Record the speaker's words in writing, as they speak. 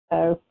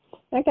Oh,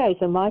 okay,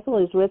 so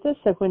Michael is with us.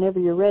 So whenever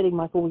you're ready,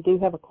 Michael, we do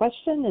have a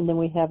question, and then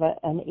we have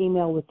an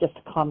email with just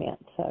a comment.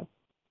 So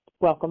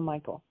welcome,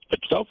 Michael.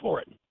 Let's go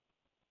for it.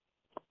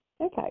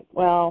 Okay,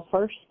 well,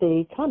 first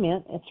the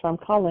comment is from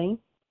Colleen,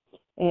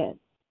 and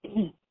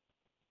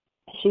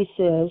she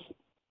says,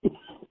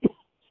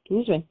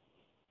 excuse me,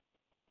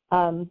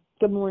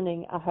 good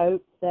morning. I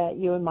hope that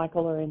you and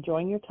Michael are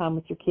enjoying your time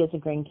with your kids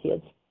and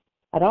grandkids.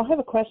 I don't have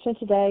a question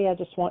today. I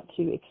just want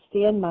to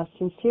extend my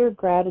sincere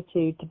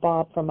gratitude to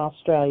Bob from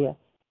Australia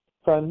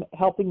from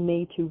helping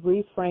me to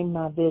reframe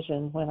my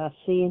vision when I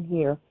see and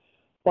hear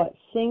what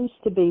seems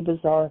to be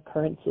bizarre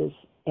occurrences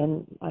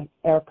in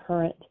our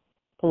current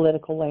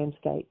political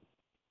landscape.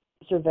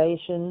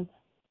 Observation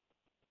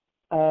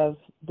of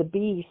the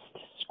beast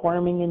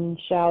squirming and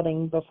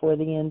shouting before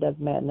the end of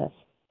madness.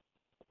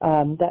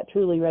 That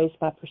truly raised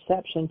my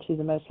perception to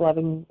the most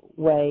loving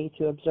way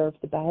to observe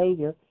the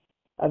behavior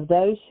of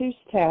those whose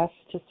task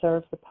to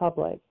serve the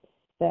public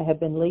that have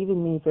been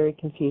leaving me very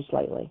confused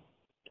lately.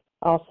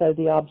 Also,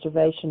 the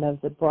observation of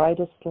the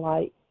brightest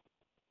light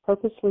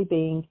purposely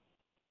being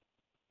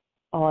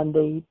on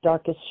the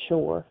darkest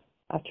shore.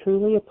 I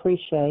truly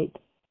appreciate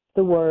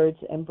the words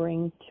and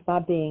bring to my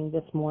being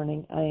this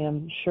morning, I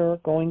am sure,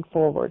 going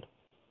forward.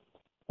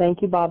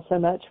 Thank you, Bob, so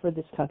much for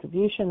this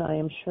contribution. I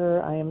am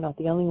sure I am not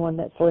the only one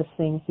that's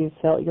listening who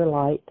felt your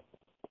light.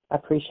 I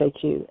appreciate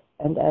you.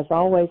 And as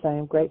always, I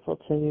am grateful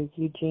to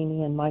you,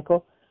 Jeannie and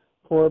Michael,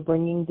 for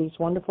bringing these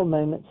wonderful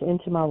moments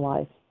into my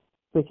life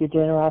with your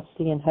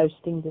generosity in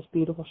hosting this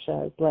beautiful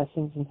show.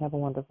 Blessings and have a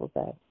wonderful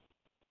day.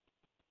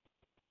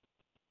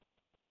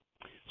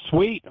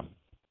 Sweet.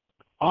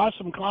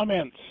 Awesome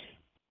comments.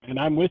 And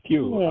I'm with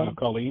you,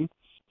 Colleen.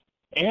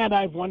 And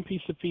I have one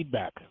piece of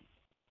feedback.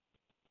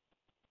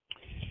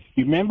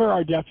 You remember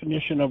our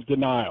definition of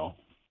denial.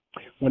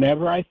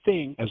 Whenever I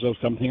think as though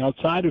something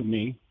outside of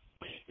me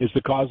is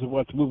the cause of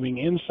what's moving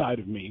inside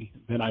of me,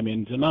 then I'm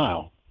in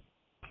denial.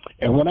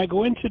 And when I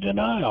go into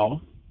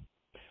denial,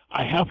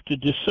 I have to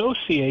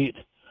dissociate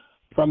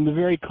from the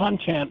very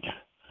content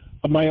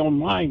of my own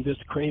mind that's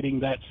creating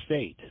that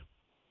state.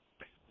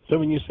 So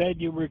when you said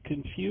you were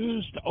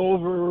confused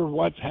over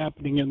what's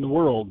happening in the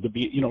world,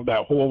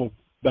 that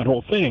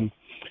whole thing,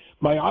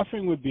 my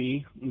offering would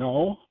be,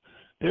 no,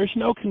 there's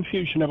no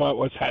confusion about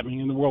what's happening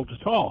in the world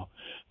at all.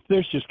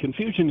 There's just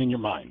confusion in your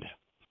mind.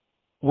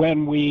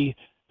 When we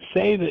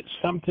say that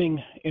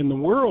something in the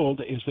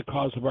world is the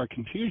cause of our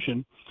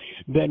confusion,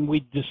 then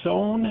we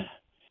disown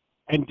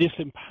and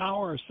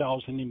disempower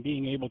ourselves in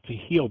being able to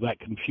heal that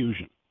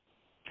confusion.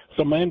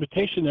 So my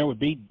invitation there would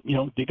be,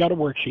 dig out a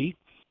worksheet,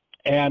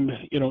 and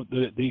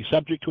the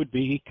subject would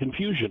be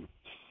confusion,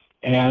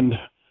 and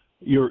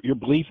your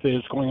belief that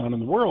is going on in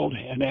the world.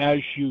 And as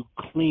you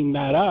clean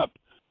that up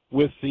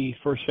with the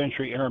first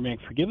century Aramaic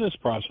forgiveness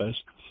process,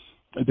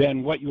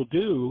 then what you'll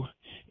do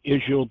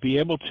is you'll be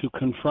able to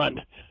confront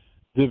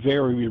the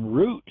very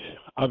root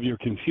of your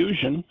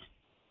confusion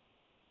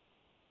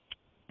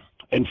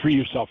and free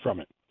yourself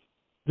from it.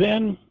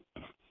 Then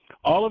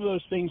all of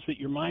those things that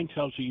your mind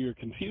tells you you're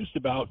confused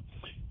about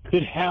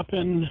could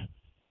happen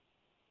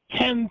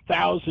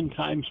 10,000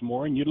 times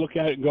more, and you look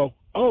at it and go,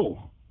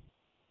 oh,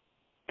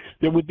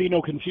 there would be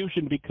no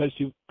confusion because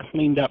you've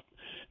cleaned up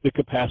the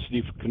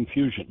capacity for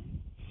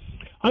confusion.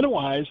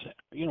 Otherwise,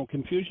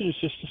 confusion is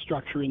just a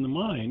structure in the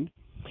mind.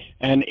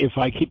 And if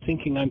I keep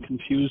thinking I'm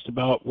confused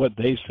about what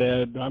they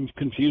said, I'm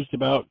confused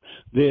about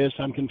this,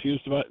 I'm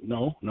confused about,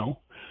 no,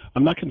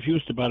 I'm not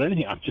confused about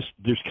anything.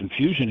 There's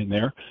confusion in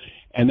there,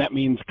 and that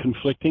means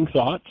conflicting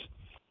thoughts.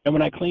 And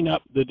when I clean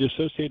up the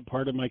dissociated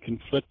part of my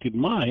conflicted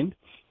mind,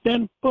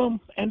 then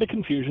boom, end of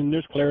confusion.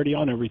 There's clarity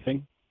on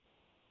everything.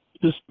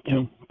 Just,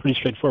 pretty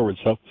straightforward.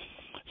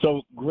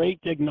 So great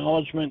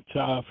acknowledgement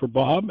for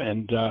Bob,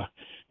 and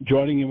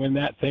joining you in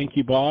that. Thank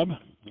you, Bob,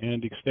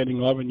 and extending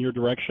love in your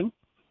direction.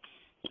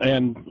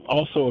 And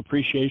also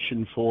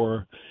appreciation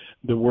for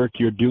the work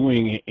you're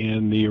doing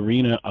in the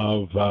arena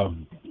of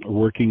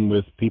working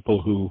with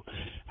people who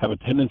have a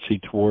tendency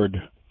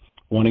toward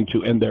wanting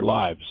to end their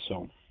lives.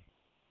 So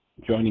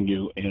joining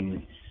you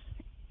in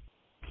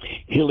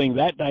healing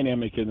that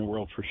dynamic in the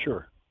world for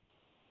sure.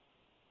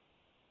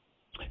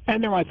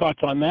 And there are my thoughts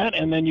on that.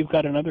 And then you've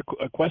got another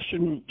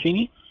question,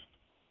 Jeannie?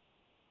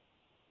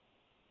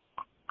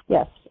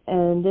 Yes,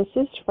 and this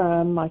is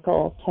from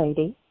Michael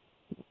Cady.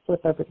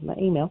 Flip over to my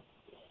email.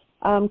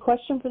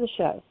 Question for the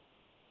show.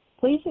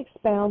 Please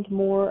expound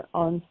more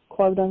on,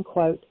 quote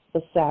unquote,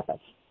 the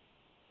Sabbath.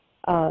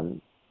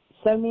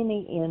 So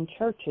many in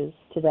churches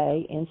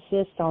today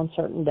insist on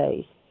certain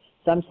days.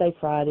 Some say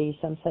Friday,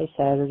 some say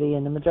Saturday,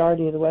 and the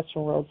majority of the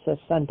Western world says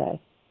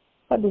Sunday.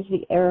 What does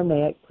the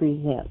Aramaic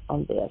present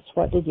on this?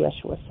 What did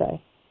Yeshua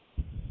say?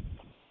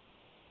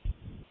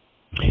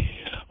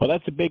 Well,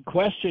 that's a big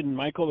question,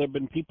 Michael. There have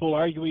been people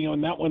arguing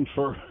on that one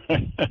for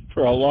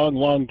for a long,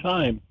 long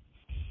time.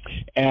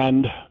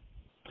 And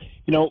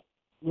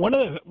one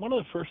of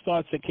the first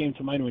thoughts that came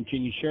to mind when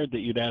Jeannie shared that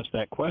you'd asked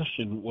that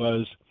question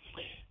was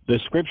the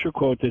scripture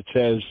quote that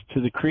says,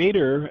 "To the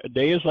Creator, a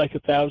day is like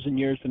 1,000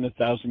 years, and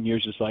 1,000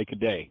 years is like a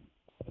day."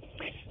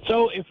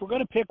 So if we're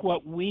going to pick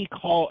what we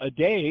call a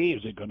day,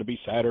 is it going to be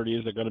Saturday?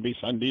 Is it going to be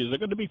Sunday? Is it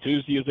going to be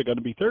Tuesday? Is it going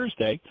to be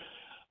Thursday?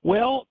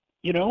 Well,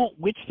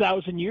 which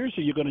 1,000 years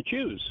are you going to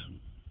choose?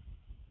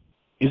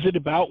 Is it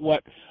about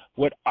what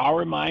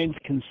our minds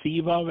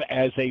conceive of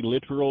as a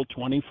literal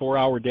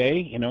 24-hour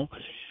day?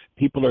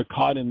 People are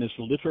caught in this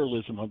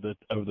literalism of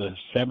the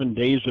 7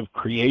 days of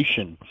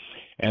creation,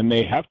 and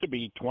they have to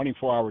be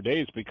 24-hour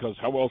days because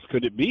how else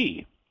could it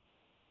be?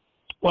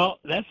 Well,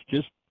 that's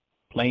just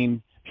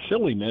plain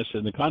silliness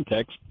in the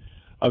context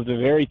of the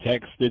very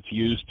text that's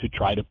used to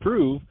try to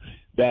prove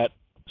that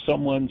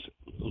someone's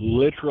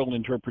literal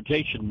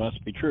interpretation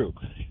must be true.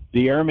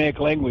 The Aramaic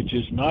language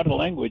is not a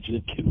language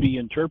that can be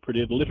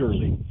interpreted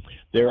literally.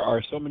 There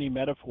are so many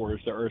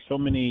metaphors, there are so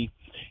many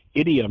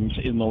idioms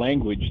in the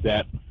language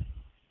that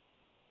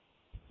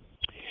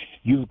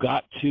you've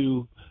got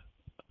to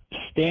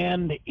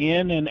stand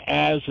in and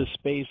as a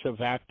space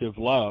of active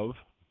love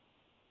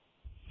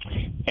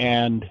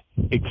and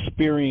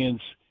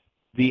experience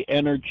the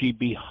energy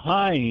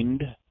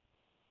behind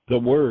the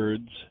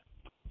words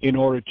in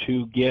order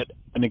to get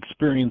an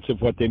experience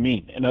of what they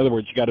mean. In other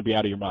words, you got to be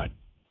out of your mind,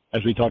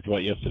 as we talked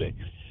about yesterday.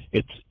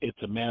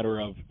 It's a matter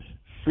of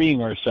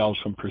freeing ourselves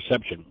from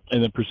perception.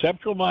 And the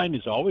perceptual mind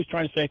is always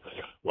trying to say,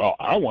 well,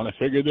 I want to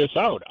figure this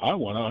out. I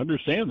want to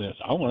understand this.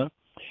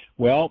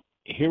 Well,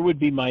 here would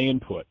be my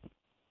input.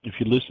 If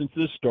you listen to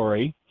the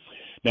story,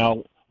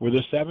 now, were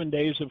the 7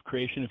 days of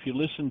creation, if you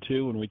listen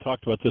to, and we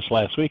talked about this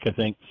last week, I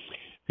think,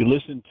 if you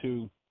listen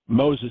to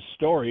Moses'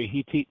 story,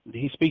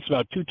 he speaks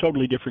about two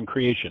totally different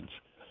creations.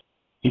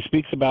 He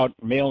speaks about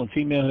male and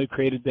female, who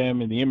created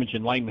them in the image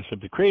and likeness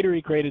of the Creator.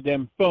 He created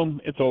them.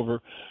 Boom, it's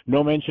over.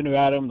 No mention of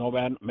Adam, no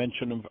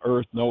mention of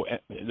earth.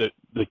 The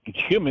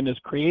human is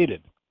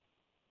created.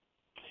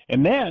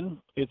 And then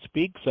it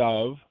speaks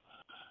of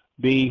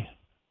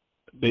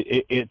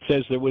it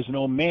says there was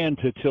no man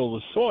to till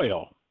the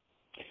soil.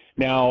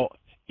 Now,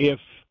 if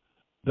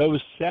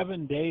those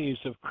 7 days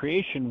of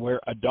creation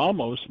where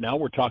Adamos, now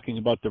we're talking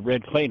about the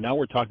red clay, now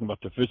we're talking about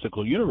the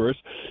physical universe,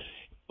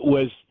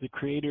 was the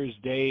Creator's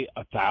day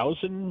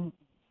 1,000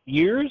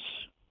 years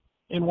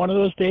in one of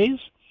those days?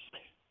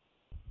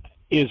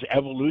 Is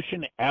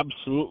evolution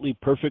absolutely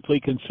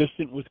perfectly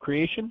consistent with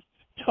creation?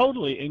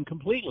 Totally and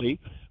completely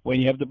when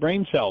you have the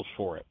brain cells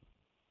for it.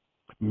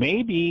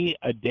 Maybe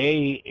a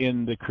day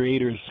in the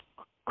Creator's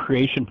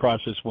creation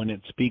process, when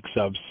it speaks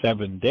of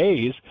 7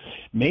 days,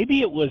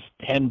 maybe it was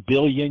 10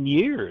 billion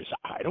years.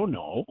 I don't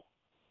know.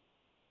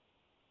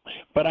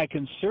 But I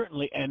can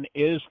certainly, and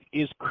is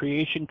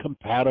creation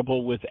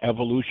compatible with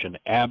evolution?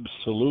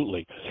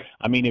 Absolutely.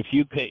 I mean, if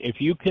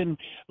you can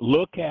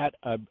look at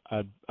a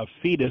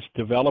fetus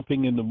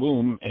developing in the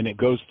womb, and it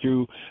goes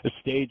through a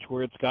stage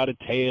where it's got a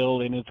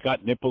tail and it's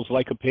got nipples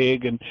like a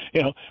pig, and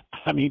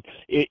I mean,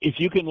 if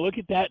you can look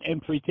at that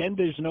and pretend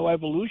there's no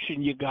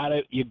evolution, you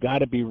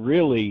gotta be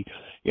really,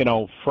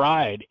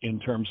 fried in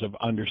terms of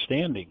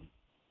understanding.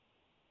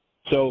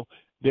 So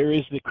there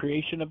is the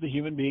creation of the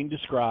human being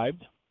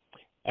described.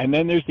 And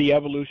then there's the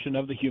evolution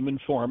of the human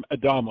form,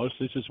 Adamos.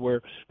 This is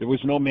where there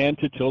was no man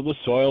to till the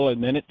soil,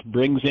 and then it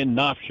brings in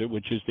Nafsha,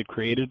 which is the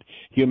created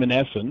human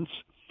essence,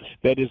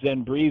 that is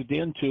then breathed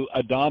into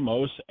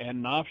Adamos,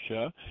 and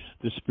Nafsha,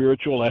 the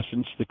spiritual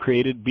essence, the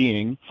created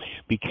being,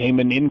 became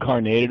an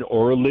incarnated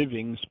or a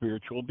living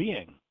spiritual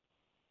being.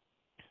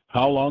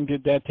 How long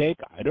did that take?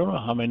 I don't know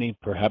how many,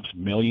 perhaps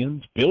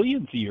millions,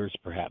 billions of years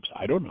perhaps.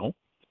 I don't know.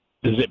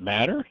 Does it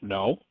matter?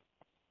 No.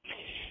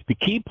 The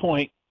key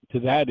point to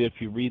that, if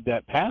you read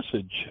that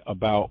passage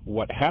about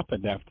what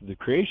happened after the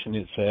creation,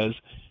 it says,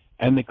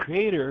 and the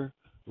Creator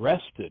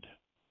rested.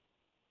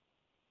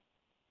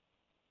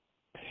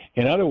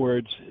 In other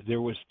words,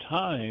 there was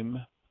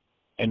time,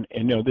 and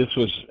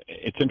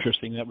it's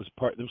interesting, this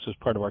was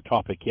part of our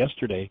topic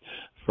yesterday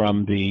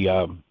from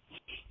the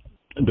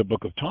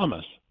book of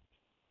Thomas,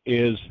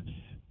 is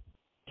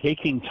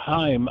taking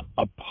time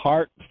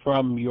apart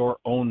from your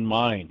own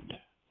mind.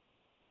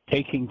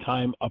 Taking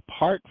time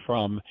apart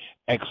from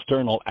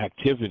external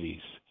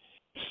activities,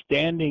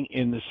 standing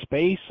in the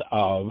space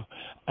of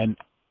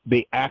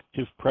the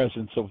active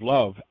presence of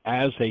love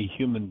as a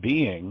human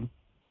being,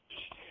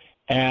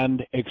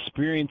 and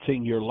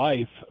experiencing your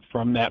life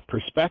from that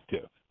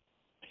perspective.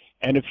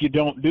 And if you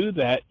don't do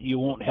that, you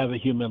won't have a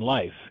human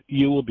life.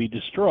 You will be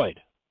destroyed.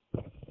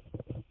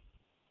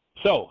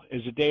 So,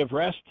 is a day of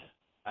rest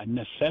a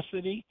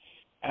necessity?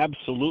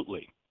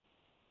 Absolutely.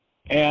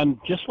 And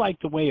just like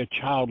the way a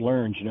child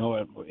learns,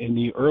 in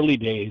the early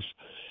days,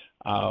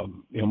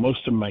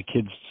 most of my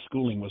kids'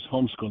 schooling was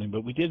homeschooling,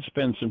 but we did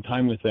spend some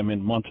time with them in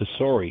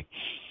Montessori.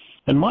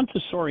 And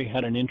Montessori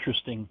had an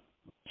interesting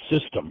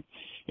system.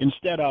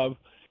 Instead of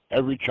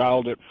every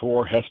child at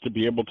 4 has to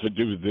be able to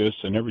do this,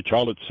 and every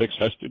child at 6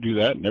 has to do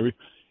that, and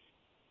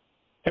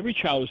every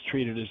child is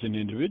treated as an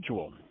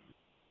individual.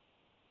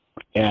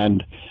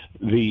 And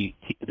the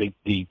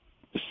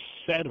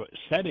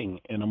setting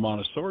in a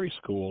Montessori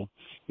school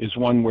is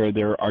one where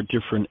there are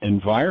different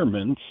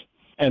environments,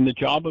 and the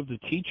job of the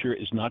teacher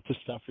is not to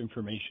stuff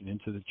information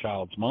into the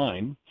child's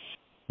mind.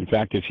 In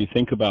fact, if you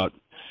think about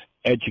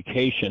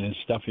education and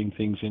stuffing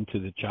things into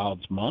the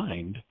child's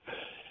mind,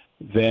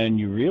 then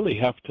you really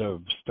have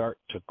to start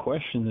to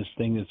question this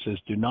thing that says,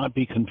 do not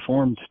be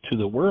conformed to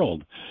the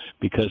world,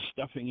 because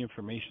stuffing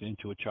information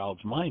into a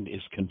child's mind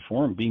is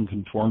being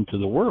conformed to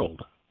the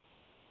world.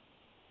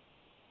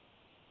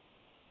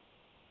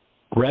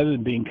 Rather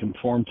than being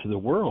conformed to the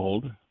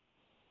world,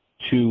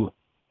 to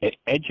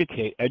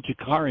educate,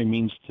 educare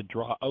means to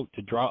draw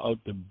out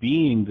the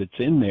being that's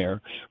in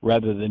there,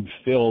 rather than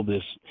fill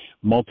this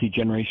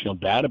multi-generational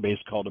database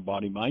called a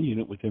body-mind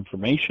unit with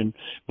information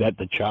that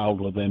the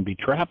child will then be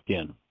trapped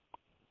in.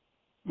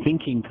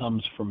 Thinking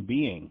comes from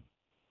being.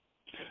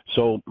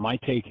 So my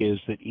take is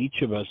that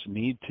each of us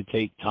need to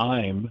take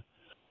time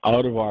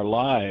out of our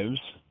lives.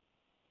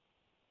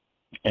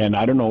 And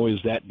I don't know, is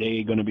that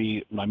day going to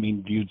be, I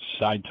mean, do you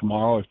decide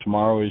tomorrow, if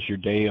tomorrow is your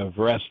day of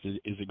rest, is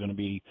it going to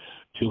be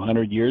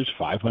 200 years,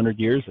 500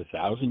 years,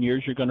 1,000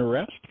 years you're going to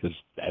rest? Because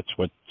that's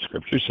what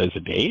Scripture says a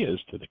day is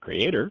to the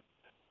Creator.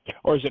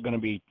 Or is it going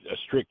to be a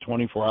strict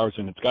 24 hours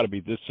and it's got to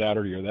be this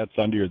Saturday or that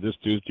Sunday or this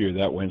Tuesday or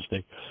that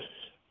Wednesday?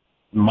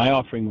 My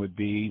offering would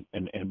be,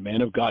 and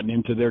men have gotten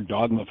into their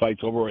dogma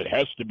fights over it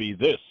has to be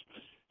this.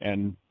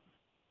 And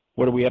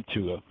what are we up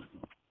to?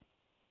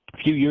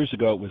 A few years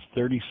ago, it was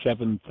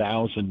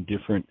 37,000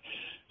 different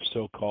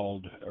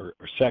so-called or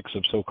sects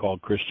of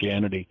so-called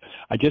Christianity.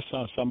 I just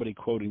saw somebody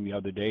quoting the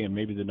other day, and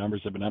maybe the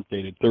numbers have been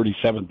updated,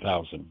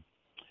 37,000.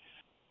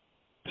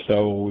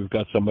 So we've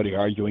got somebody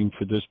arguing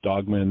for this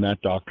dogma and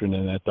that doctrine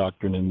and that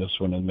doctrine and this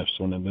one and this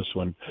one and this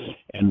one.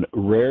 And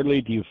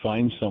rarely do you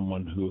find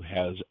someone who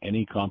has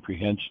any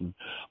comprehension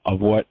of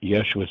what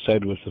Yeshua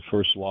said was the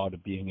first law to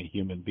being a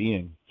human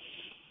being.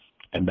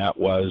 And that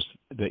was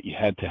that you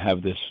had to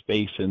have this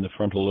space in the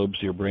frontal lobes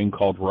of your brain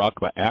called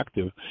Rakma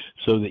active,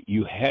 so that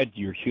you had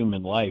your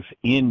human life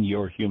in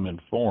your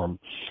human form,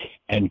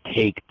 and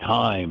take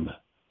time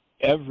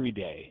every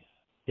day,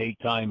 take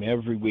time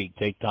every week,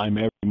 take time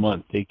every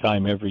month, take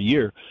time every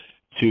year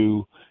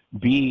to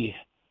be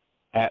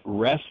at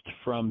rest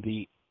from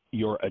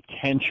your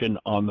attention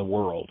on the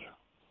world.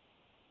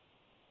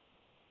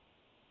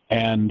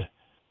 And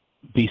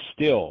be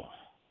still.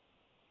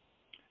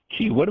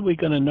 Gee, what are we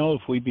going to know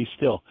if we be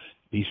still?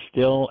 Be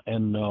still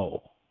and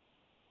know.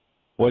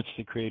 What's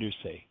the Creator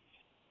say?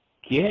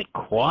 Get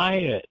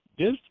quiet.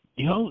 Just,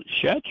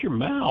 shut your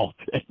mouth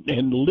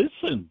and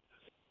listen.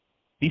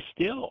 Be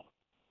still.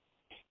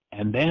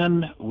 And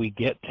then we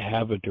get to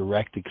have a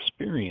direct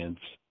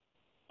experience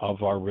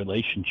of our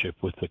relationship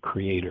with the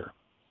Creator.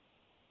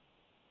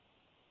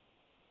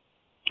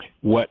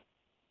 What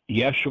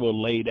Yeshua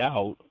laid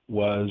out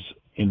was,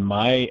 in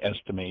my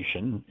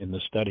estimation, in the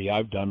study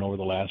I've done over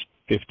the last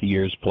 50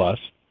 years plus,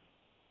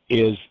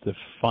 is the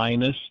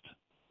finest,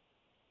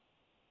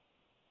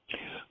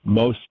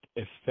 most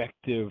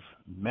effective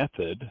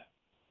method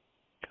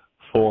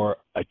for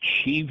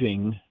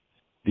achieving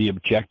the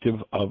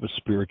objective of a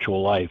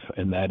spiritual life,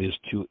 and that is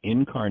to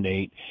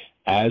incarnate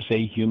as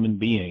a human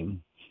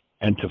being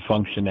and to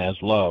function as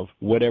love,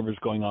 whatever's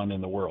going on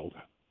in the world.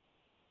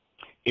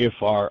 If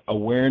our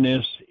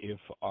awareness, if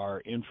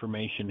our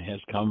information has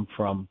come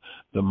from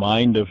the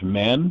mind of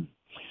men,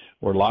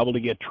 we're liable to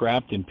get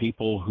trapped in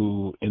people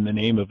who, in the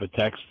name of a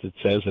text that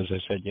says, as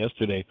I said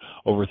yesterday,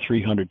 over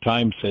 300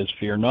 times says,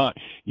 fear not.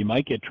 You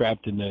might get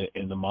trapped in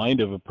the mind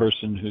of a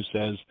person who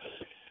says,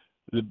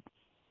 the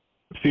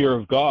fear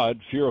of God,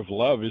 fear of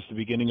love is the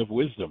beginning of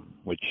wisdom,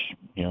 which,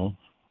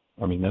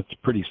 that's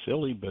pretty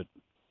silly, but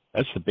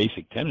that's the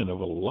basic tenet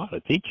of a lot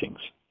of teachings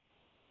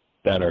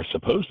that are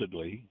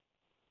supposedly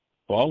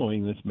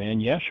following this man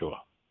Yeshua.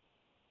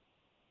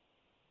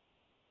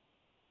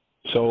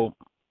 So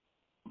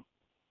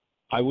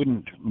I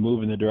wouldn't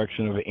move in the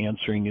direction of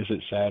answering, is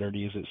it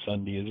Saturday, is it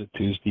Sunday, is it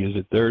Tuesday, is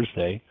it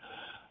Thursday?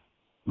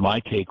 My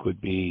take would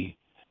be,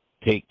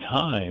 take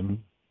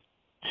time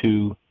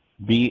to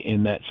be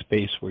in that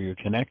space where you're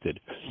connected.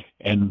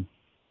 And,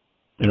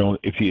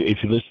 if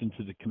you listen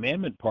to the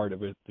commandment part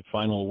of it, the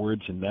final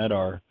words in that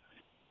are,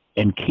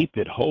 and keep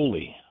it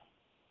holy.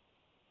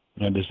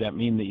 Now, does that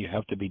mean that you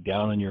have to be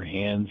down on your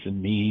hands and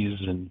knees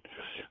and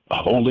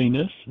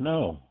holiness?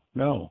 No.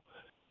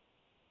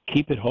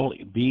 Keep it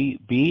holy.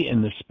 Be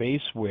in the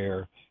space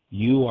where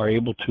you are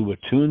able to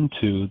attune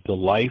to the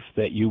life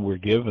that you were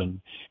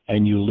given,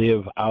 and you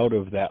live out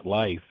of that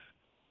life,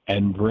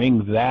 and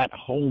bring that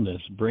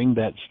wholeness, bring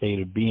that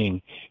state of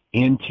being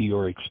into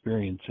your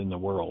experience in the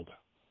world.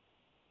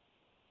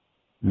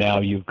 Now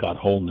you've got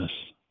wholeness.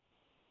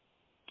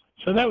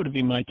 So that would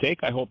be my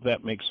take. I hope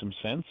that makes some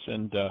sense.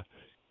 And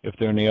if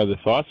there are any other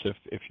thoughts,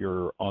 if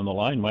you're on the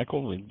line,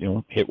 Michael,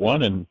 hit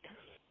one and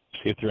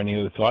see if there are any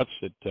other thoughts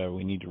that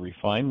we need to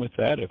refine with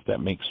that, if that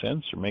makes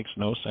sense or makes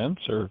no sense,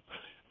 or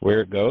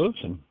where it goes.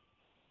 And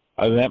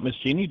other than that, Miss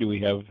Jeannie, do we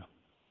have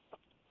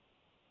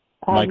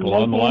Michael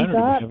on the line?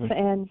 Or do we have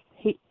and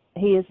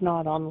he is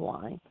not on the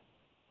line.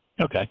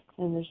 Okay.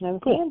 And there's no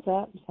Cool. hands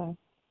up. So.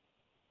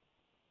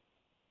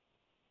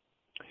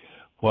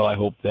 Well, I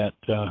hope that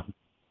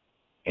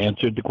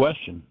answered the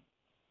question.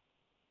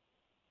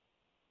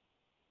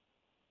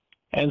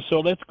 And so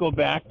let's go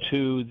back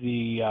to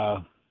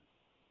the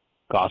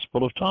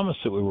Gospel of Thomas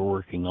that we were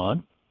working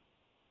on.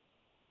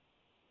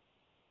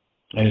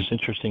 And it's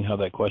interesting how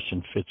that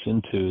question fits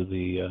into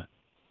the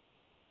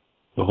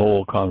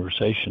whole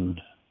conversation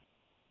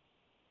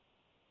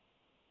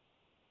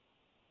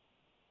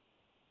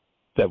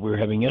that we were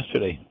having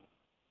yesterday.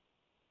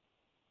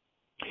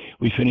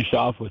 We finished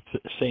off with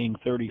saying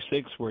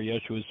 36, where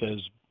Yeshua says,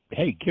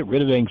 hey, get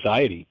rid of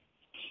anxiety.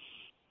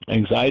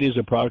 Anxiety is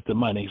a product of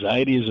mind.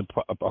 Anxiety is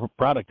a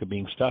product of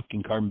being stuck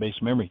in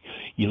carbon-based memory.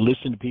 You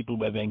listen to people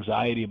who have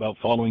anxiety about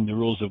following the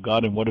rules of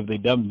God, and what have they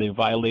done? They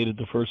violated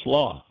the first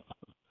law.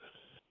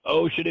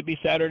 Oh, should it be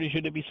Saturday?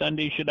 Should it be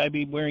Sunday? Should I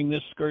be wearing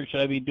this skirt?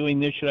 Should I be doing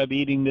this? Should I be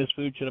eating this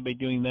food? Should I be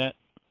doing that?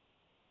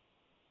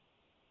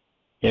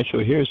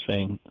 Yeshua here is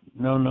saying,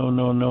 no, no,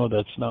 no, no,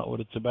 that's not what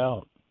it's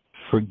about.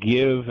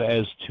 Forgive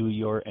as to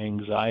your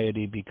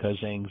anxiety,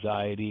 because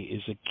anxiety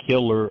is a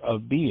killer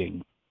of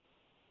being.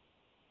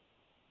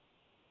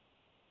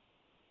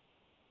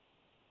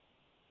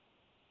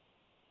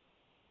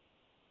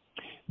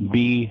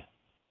 Be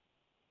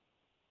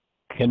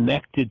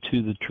connected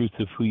to the truth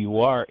of who you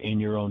are in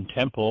your own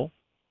temple.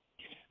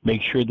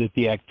 Make sure that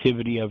the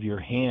activity of your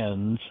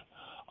hands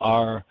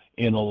are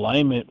in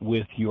alignment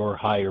with your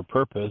higher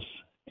purpose,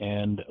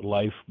 and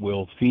life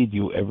will feed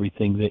you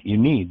everything that you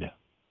need.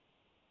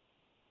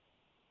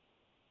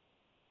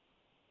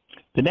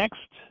 The next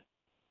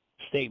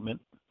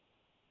statement,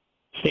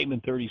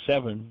 statement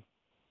 37,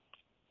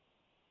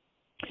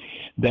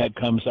 that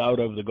comes out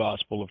of the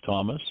Gospel of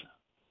Thomas.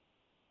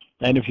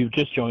 And if you've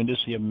just joined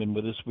us, you haven't been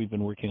with us, we've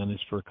been working on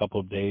this for a couple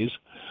of days,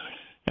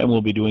 and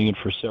we'll be doing it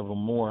for several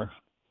more.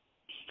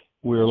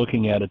 We're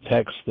looking at a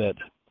text that,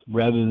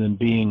 rather than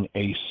being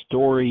a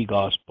story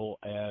gospel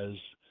as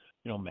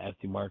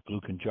Matthew, Mark,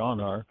 Luke, and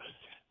John are,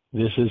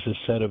 this is a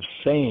set of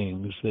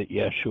sayings that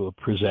Yeshua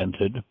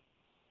presented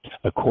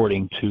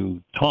according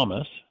to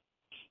Thomas,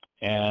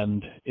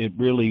 and it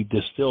really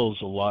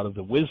distills a lot of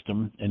the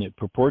wisdom, and it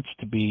purports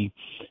to be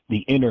the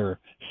inner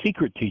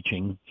secret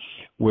teaching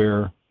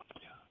where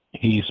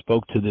he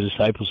spoke to the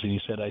disciples and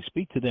he said, I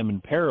speak to them in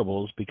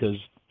parables because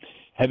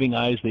having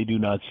eyes they do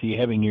not see,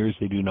 having ears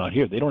they do not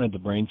hear. They don't have the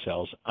brain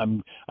cells.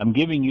 I'm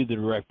giving you the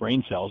direct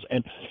brain cells.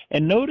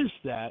 And notice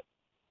that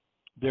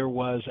there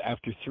was,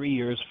 after 3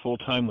 years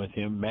full-time with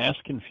him, mass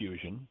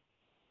confusion.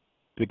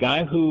 The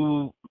guy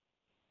who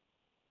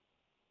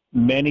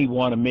many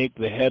want to make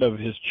the head of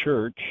his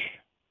church,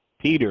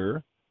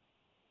 Peter,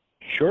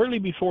 shortly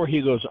before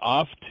he goes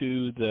off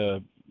to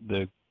the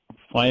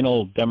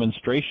final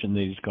demonstration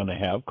that he's going to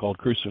have called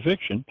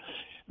crucifixion,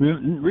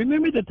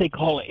 remember that he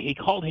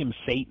called him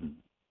Satan.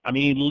 I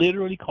mean, he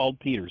literally called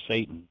Peter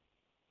Satan.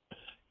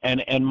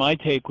 And my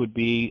take would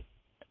be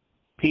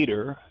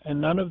Peter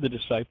and none of the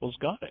disciples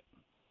got it.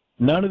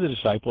 None of the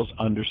disciples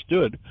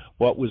understood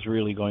what was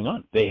really going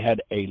on. They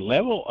had a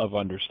level of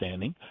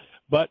understanding,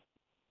 but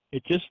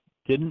it just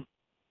didn't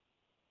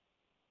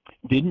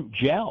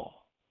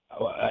gel.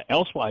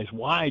 Elsewise,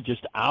 why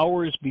just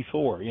hours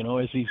before,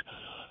 as he's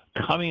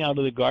coming out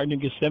of the Garden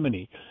of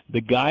Gethsemane, the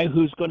guy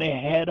who's going to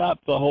head up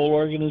the whole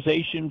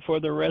organization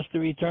for the rest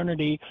of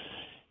eternity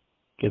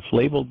gets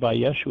labeled by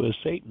Yeshua as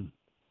Satan.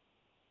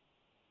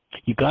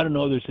 You got to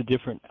know there's a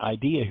different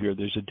idea here.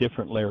 There's a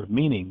different layer of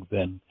meaning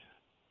than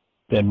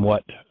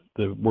what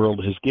the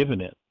world has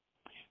given it.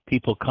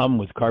 People come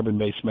with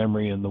carbon-based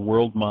memory and the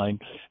world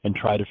mind and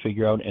try to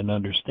figure out and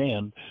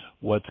understand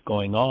what's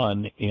going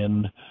on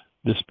in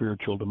the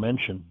spiritual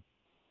dimension.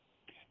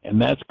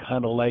 And that's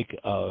kind of like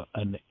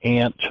an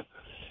ant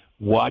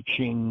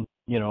watching,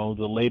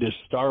 the latest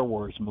Star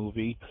Wars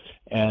movie,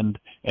 and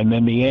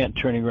then the ant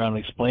turning around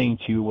and explaining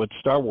to you what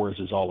Star Wars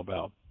is all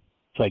about.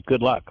 It's like,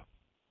 good luck.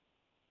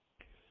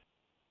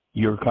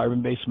 Your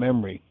carbon-based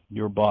memory,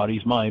 your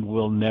body's mind,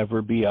 will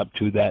never be up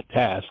to that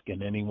task,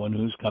 and anyone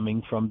who's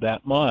coming from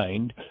that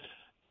mind,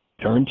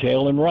 turn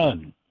tail and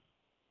run,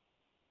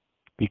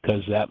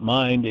 because that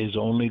mind is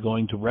only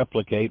going to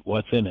replicate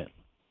what's in it.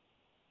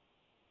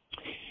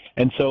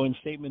 And so in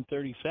statement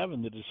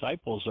 37, the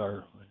disciples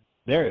are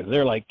there.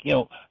 They're like,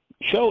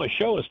 show us,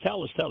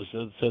 tell us.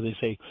 So they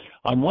say,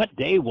 on what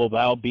day will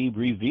thou be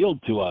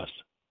revealed to us?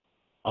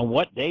 On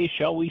what day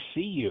shall we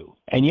see you?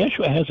 And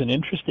Yeshua has an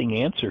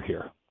interesting answer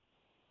here.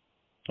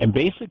 And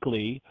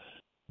basically,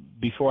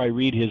 before I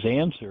read his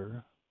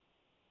answer,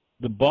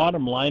 the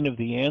bottom line of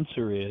the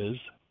answer is,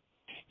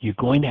 you're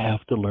going to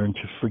have to learn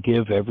to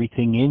forgive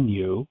everything in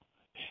you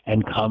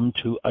and come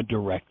to a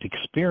direct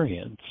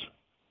experience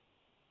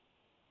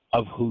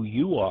of who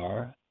you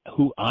are,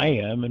 who I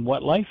am, and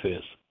what life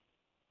is.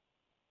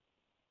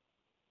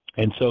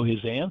 And so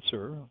his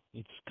answer,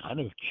 it's kind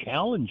of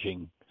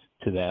challenging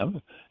to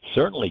them,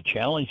 certainly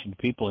challenging to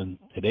people in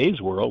today's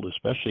world,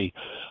 especially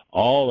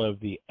all of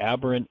the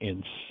aberrant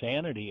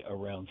insanity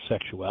around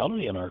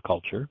sexuality in our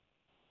culture.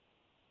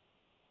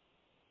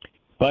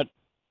 But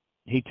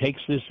he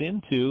takes this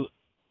into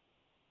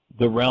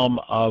the realm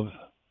of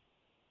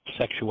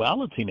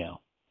sexuality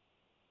now.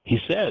 He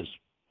says,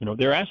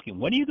 They're asking,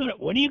 when are you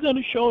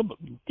gonna show,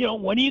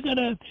 when are you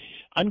gonna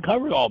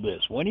uncover all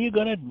this? When are you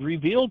gonna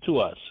reveal to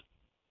us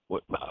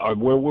where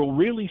we'll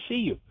really see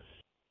you?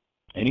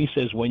 And he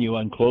says, when you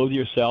unclothe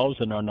yourselves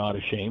and are not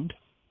ashamed.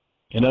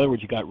 In other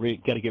words, you got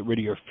to get rid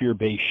of your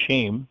fear-based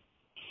shame.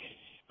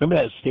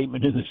 Remember that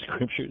statement in the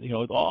scripture,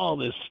 with all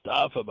this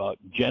stuff about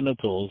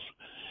genitals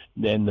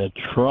and the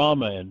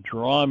trauma and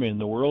drama in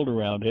the world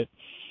around it.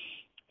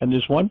 And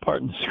there's one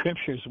part in the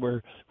scriptures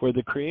where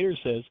the Creator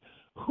says,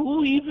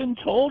 who even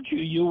told you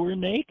you were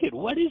naked?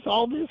 What is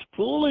all this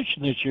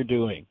foolishness you're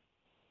doing?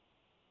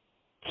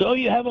 So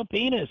you have a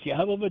penis, you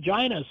have a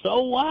vagina,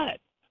 so what?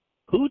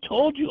 Who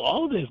told you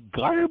all this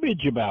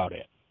garbage about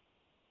it?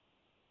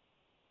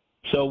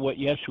 So what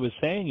Yeshua is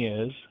saying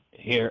is,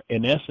 here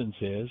in essence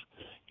is,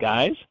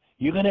 guys,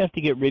 you're going to have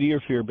to get rid of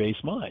your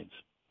fear-based minds.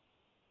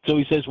 So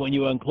he says, when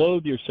you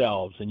unclothe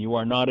yourselves and you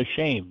are not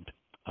ashamed,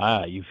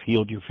 you've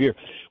healed your fear.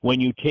 When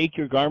you take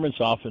your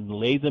garments off and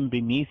lay them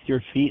beneath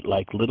your feet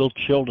like little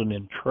children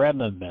and tread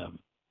on them,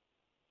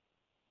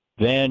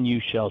 then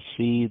you shall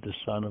see the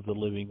Son of the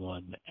Living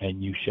One,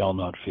 and you shall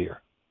not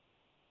fear.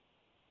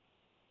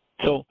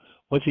 So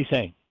what's he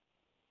saying?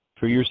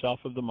 Free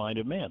yourself of the mind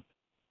of man.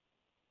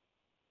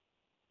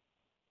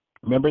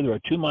 Remember, there are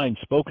two minds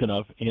spoken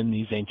of in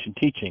these ancient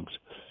teachings.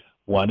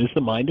 One is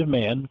the mind of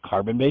man,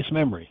 carbon-based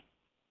memory.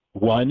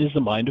 One is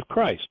the mind of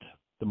Christ,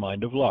 the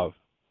mind of love.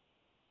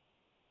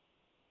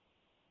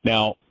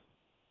 Now,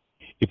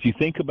 if you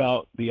think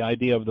about the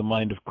idea of the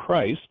mind of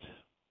Christ,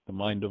 the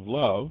mind of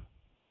love,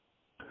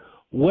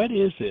 what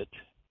is it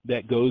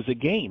that goes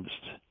against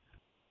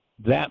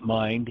that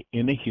mind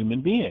in a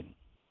human being?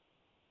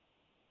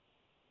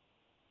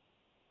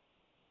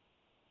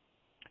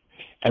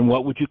 And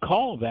what would you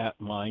call that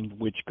mind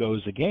which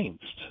goes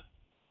against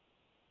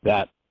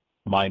that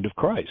mind of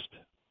Christ?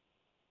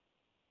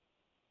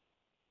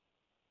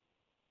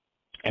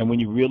 And when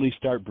you really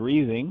start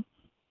breathing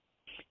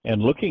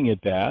and looking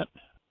at that,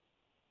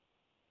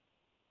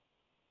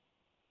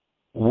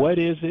 what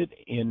is it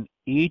in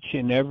each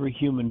and every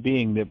human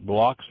being that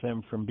blocks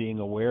them from being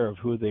aware of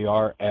who they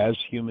are as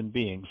human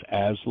beings,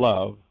 as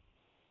love,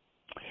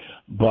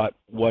 but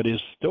what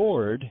is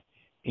stored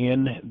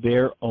in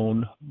their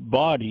own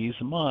bodies,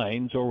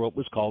 minds, or what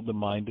was called the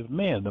mind of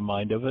man, the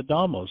mind of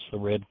Adamos, the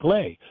red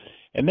clay.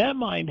 And that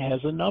mind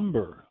has a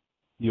number,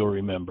 you'll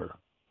remember.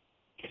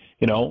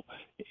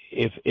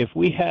 If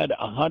we had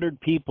 100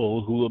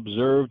 people who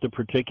observed a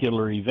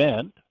particular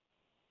event,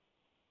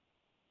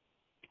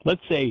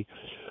 let's say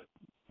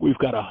we've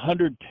got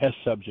 100 test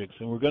subjects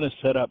and we're going to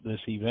set up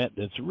this event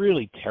that's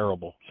really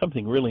terrible,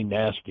 something really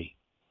nasty.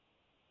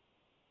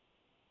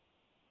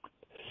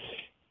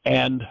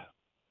 And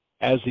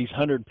as these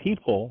 100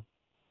 people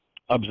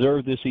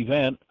observe this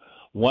event,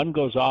 one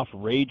goes off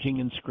raging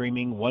and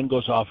screaming, one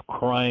goes off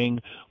crying,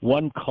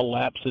 one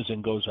collapses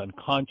and goes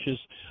unconscious,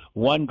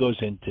 one goes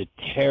into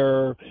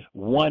terror,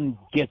 one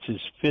gets his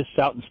fists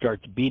out and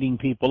starts beating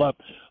people up.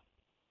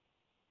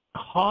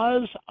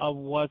 Cause of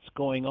what's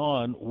going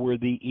on were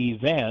the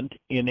event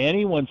in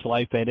anyone's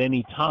life at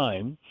any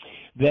time,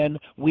 then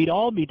we'd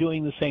all be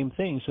doing the same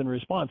things in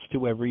response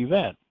to every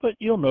event. But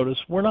you'll notice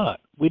we're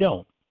not. We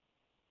don't.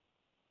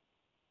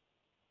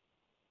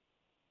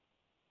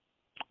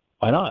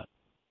 Why not?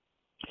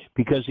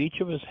 Because each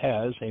of us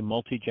has a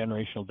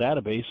multi-generational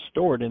database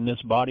stored in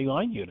this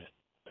body-mind unit.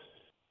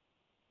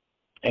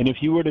 And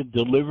if you were to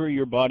deliver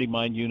your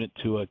body-mind unit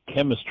to a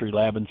chemistry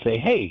lab and say,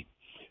 hey,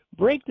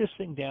 break this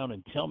thing down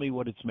and tell me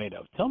what it's made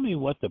of. Tell me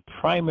what the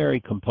primary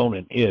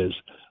component is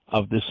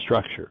of this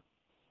structure.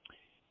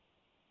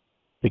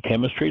 The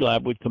chemistry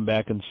lab would come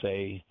back and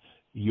say,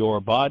 your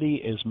body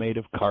is made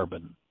of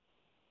carbon.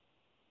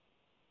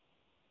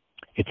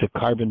 It's a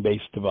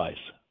carbon-based device.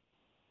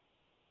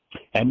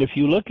 And if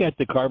you look at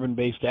the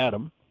carbon-based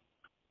atom,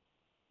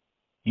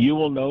 you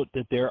will note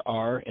that there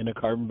are, in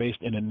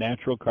a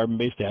natural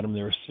carbon-based atom,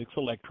 there are 6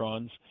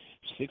 electrons,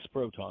 6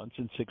 protons,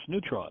 and 6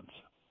 neutrons.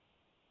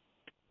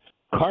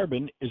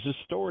 Carbon is a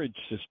storage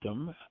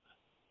system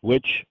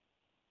which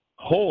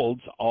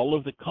holds all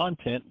of the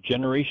content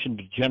generation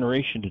to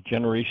generation to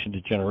generation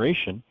to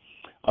generation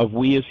of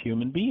we as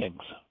human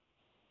beings.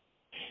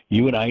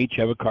 You and I each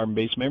have a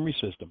carbon-based memory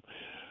system.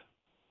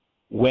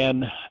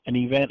 When an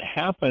event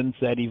happens,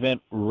 that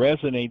event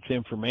resonates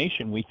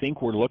information. We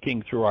think we're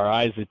looking through our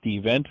eyes at the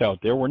event out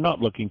there. We're not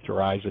looking through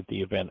our eyes at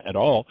the event at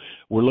all.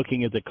 We're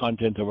looking at the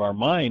content of our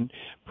mind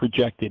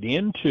projected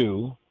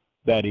into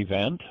that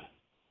event,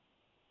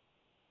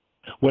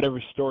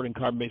 whatever's stored in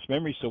carbon-based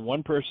memory. So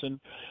one person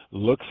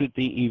looks at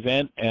the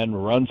event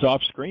and runs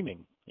off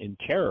screaming in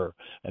terror.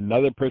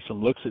 Another person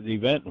looks at the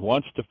event and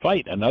wants to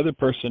fight. Another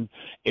person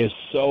is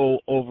so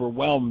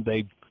overwhelmed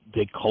they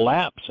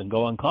collapse and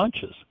go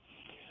unconscious.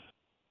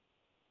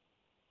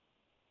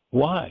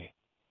 Why?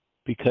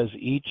 Because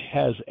each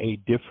has a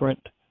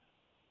different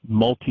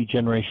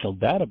multi-generational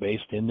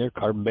database in their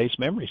carbon-based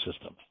memory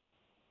system.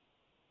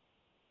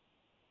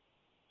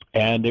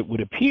 And it would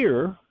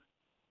appear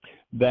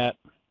that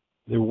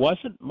there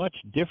wasn't much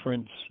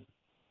difference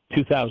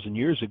 2,000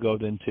 years ago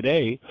than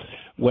today,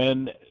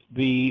 when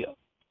the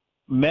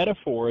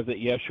metaphor that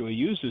Yeshua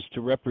uses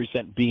to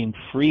represent being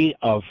free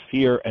of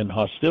fear and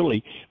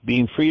hostility,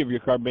 being free of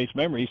your carbon-based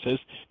memory, he says,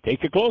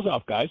 take your clothes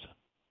off, guys.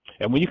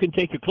 And when you can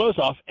take your clothes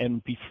off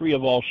and be free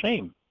of all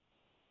shame,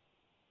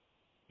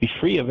 be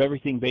free of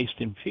everything based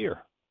in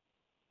fear,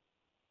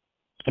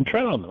 and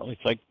tread on them.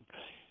 It's like,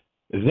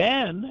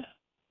 then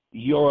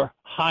your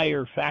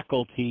higher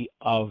faculty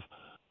of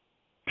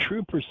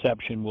true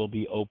perception will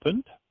be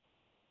opened.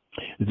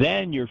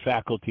 Then your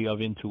faculty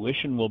of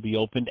intuition will be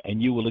opened,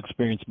 and you will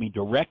experience me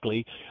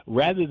directly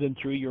rather than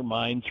through your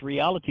mind's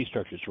reality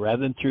structures,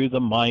 rather than through the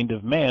mind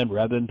of man,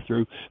 rather than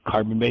through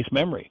carbon-based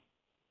memory.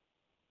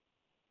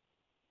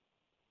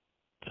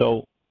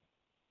 So,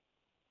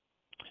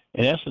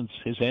 in essence,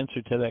 his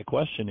answer to that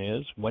question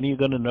is, when are you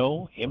going to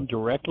know him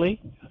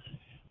directly?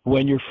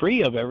 When you're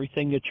free of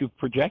everything that you've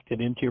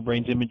projected into your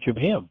brain's image of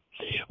him.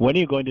 When are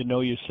you going to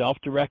know yourself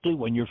directly?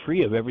 When you're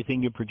free of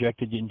everything you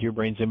projected into your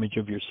brain's image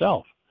of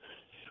yourself.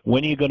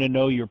 When are you going to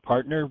know your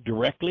partner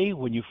directly?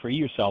 When you free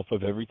yourself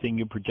of everything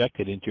you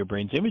projected into your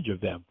brain's image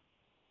of them.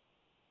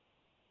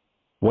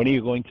 When are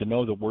you going to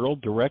know the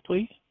world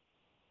directly?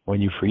 When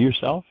you free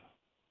yourself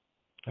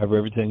of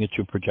everything that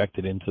you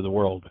projected into the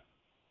world.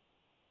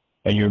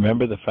 And you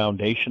remember the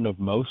foundation of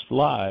most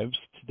lives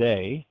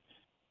today,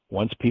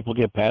 once people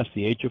get past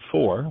the age of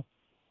 4,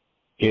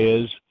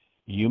 is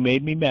you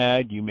made me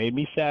mad, you made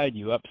me sad,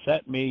 you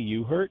upset me,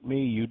 you hurt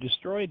me, you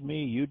destroyed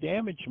me, you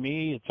damaged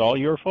me, it's all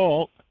your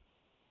fault.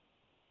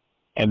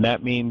 And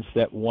that means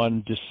that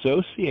one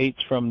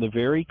dissociates from the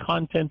very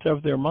content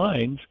of their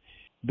minds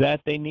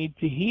that they need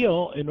to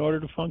heal in order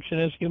to function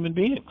as human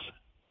beings.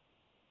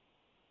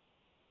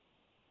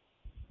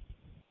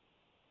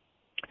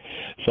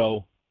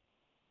 So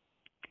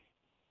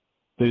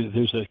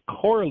there's a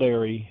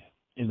corollary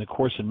in the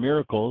Course in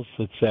Miracles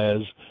that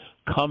says,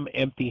 come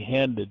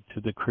empty-handed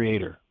to the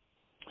Creator.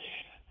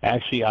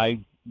 Actually, I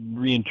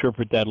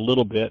reinterpret that a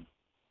little bit,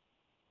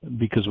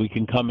 because we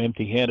can come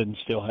empty-handed and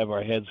still have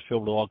our heads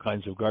filled with all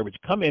kinds of garbage.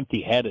 Come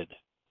empty-headed.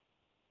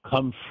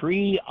 Come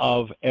free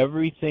of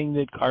everything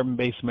that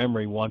carbon-based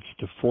memory wants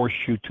to force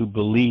you to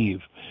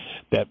believe,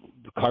 that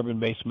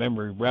carbon-based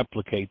memory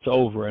replicates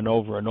over and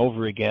over and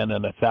over again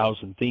in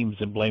 1,000 themes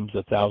and blames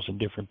 1,000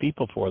 different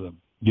people for them.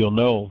 You'll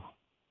know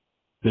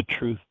the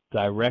truth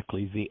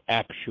directly, the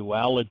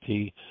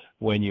actuality,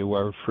 when you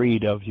are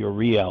freed of your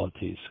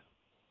realities.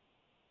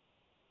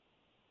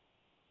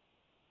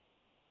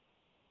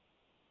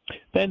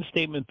 Then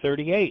statement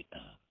 38,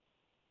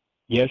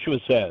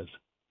 Yeshua says,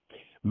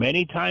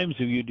 many times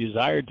have you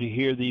desired to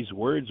hear these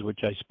words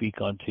which I speak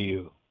unto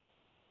you,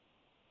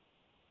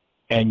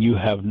 and you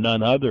have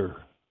none other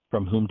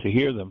from whom to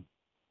hear them.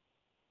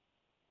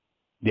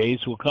 Days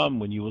will come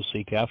when you will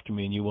seek after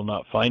me and you will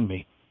not find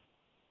me.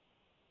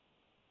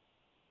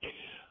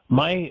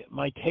 My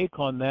take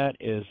on that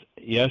is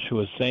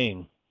Yeshua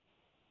saying,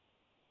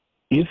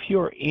 if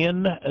you're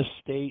in a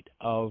state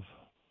of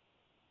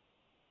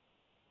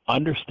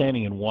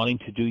understanding and wanting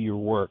to do your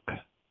work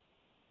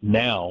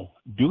now,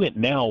 do it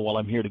now while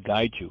I'm here to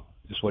guide you,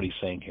 is what he's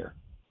saying here.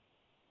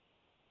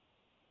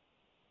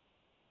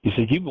 He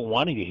says, you've been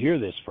wanting to hear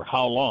this for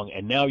how long,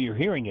 and now you're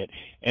hearing it.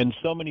 And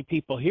so many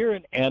people hear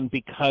it, and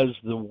because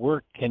the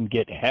work can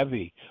get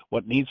heavy,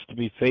 what needs to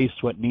be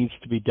faced, what needs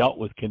to be dealt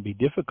with can be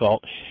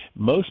difficult,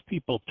 most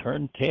people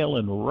turn tail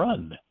and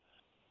run.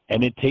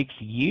 And it takes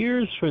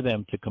years for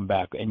them to come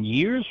back and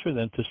years for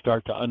them to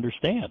start to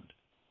understand.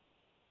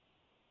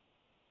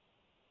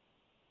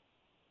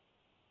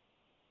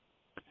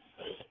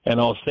 And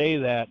I'll say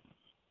that,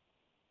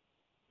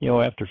 you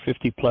know, after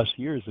 50-plus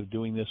years of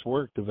doing this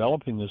work,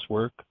 developing this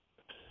work,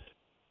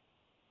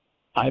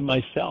 I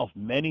myself,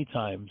 many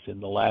times in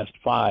the last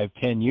 5,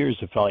 10 years,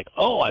 have felt like,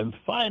 oh, I'm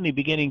finally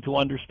beginning to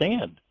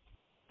understand.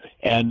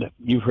 And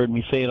you've heard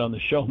me say it on the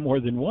show more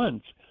than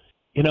once.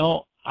 You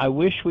know, I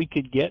wish we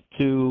could get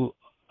to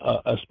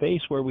a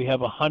space where we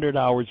have 100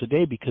 hours a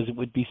day, because it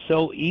would be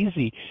so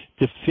easy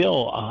to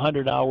fill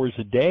 100 hours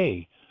a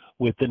day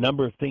with the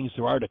number of things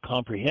there are to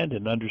comprehend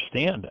and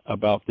understand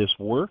about this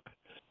work,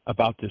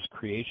 about this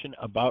creation,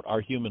 about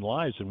our human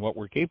lives and what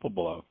we're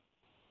capable of.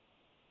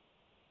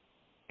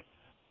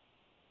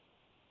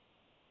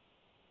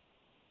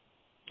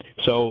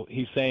 So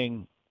he's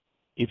saying,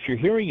 if you're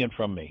hearing it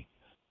from me,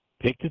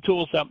 pick the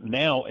tools up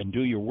now and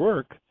do your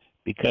work,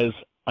 because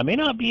I may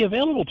not be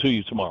available to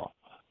you tomorrow.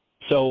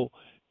 So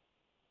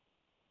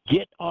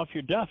get off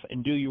your duff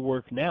and do your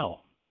work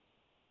now,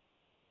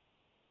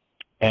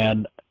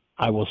 and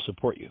I will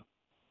support you.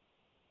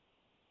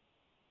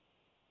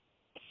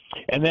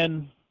 And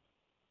then,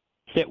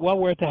 well,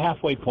 we're at the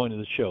halfway point of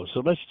the show,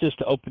 so let's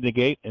just open the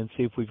gate and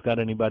see if we've got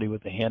anybody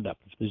with a hand up,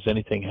 if there's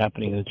anything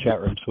happening in the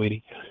chat room,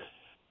 sweetie,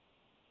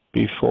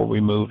 before we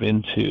move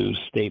into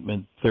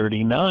statement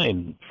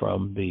 39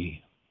 from the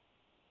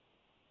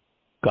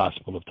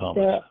Gospel of Thomas.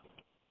 There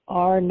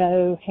are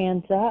no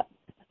hands up.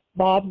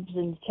 Bob's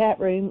in the chat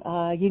room.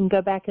 You can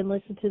go back and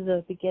listen to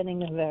the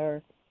beginning of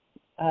our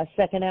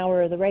second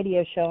hour of the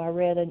radio show. I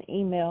read an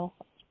email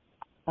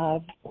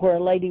where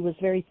a lady was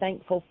very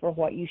thankful for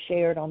what you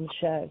shared on the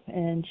show,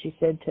 and she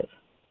said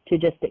to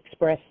just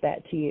express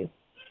that to you.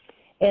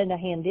 And a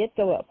hand did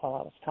go up while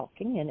I was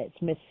talking, and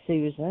it's Miss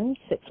Susan,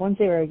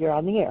 610. You're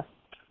on the air.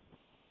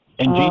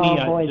 And Jeannie,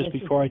 just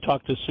before I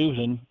talk to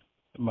Susan,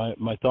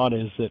 my thought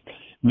is that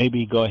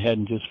maybe go ahead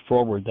and just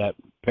forward that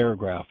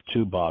paragraph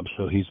to Bob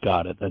so he's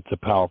got it. That's a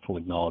powerful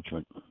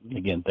acknowledgement.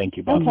 Again, thank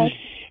you, Bob. Okay.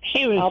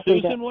 Hey, Miss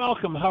Susan,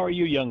 welcome. How are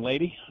you, young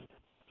lady?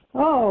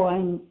 Oh,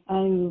 I'm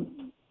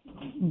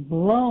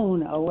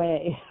blown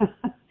away.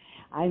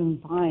 I'm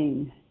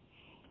fine.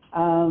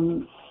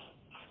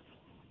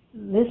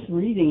 This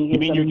reading is You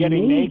mean you're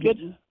getting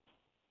naked?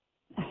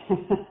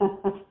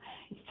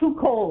 It's too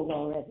cold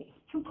already.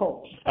 Too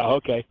cold. Oh,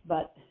 okay.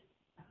 But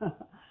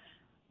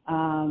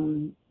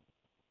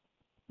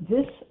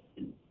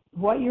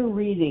what you're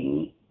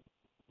reading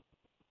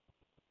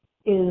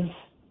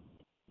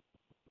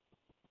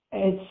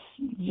it's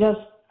just,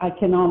 I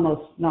can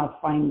almost not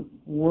find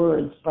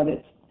words, but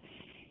it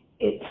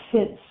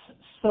fits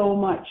so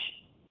much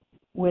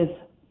with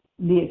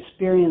the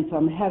experience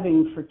I'm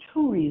having for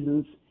two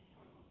reasons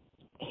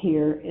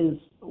here.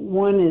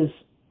 One is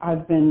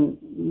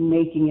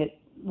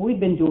we've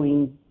been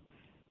doing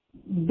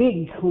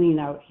big clean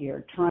out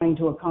here, trying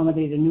to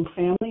accommodate a new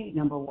family,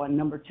 number one.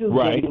 Number two,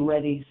 right. Getting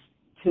ready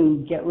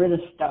to get rid of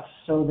stuff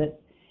so that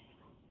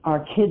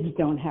our kids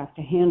don't have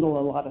to handle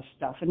a lot of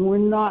stuff. And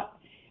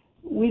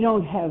we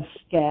don't have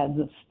scads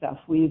of stuff.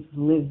 We've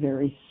lived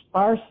very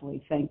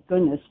sparsely, thank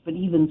goodness. But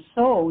even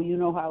so, you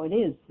know how it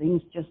is.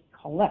 Things just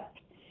collect.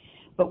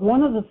 But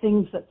one of the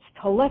things that's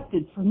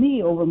collected for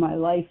me over my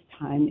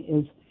lifetime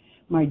is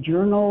my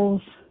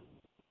journals,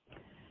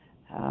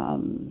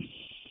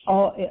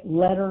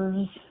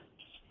 letters.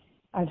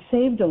 I've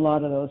saved a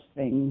lot of those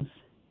things,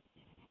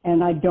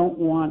 and I don't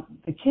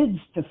want the kids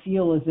to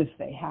feel as if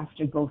they have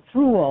to go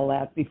through all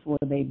that before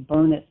they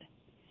burn it.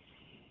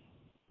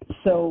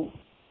 So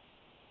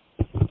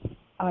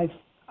I've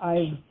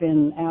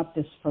been at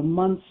this for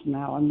months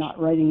now. I'm not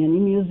writing any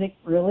music,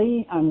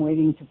 really. I'm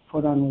waiting to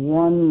put on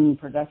one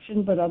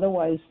production, but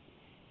otherwise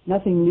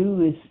nothing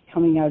new is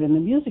coming out in the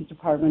music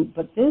department.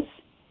 But this,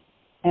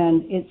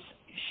 and it's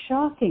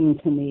shocking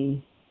to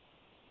me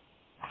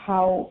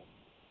how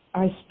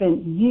I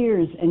spent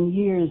years and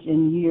years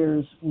and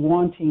years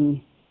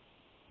wanting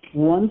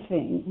one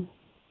thing,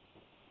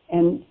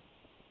 and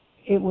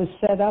it was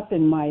set up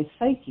in my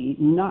psyche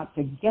not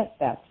to get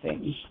that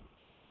thing.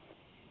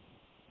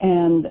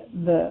 And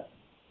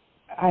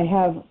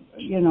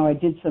I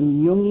did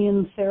some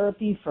Jungian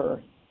therapy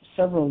for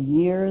several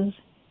years,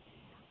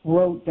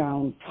 wrote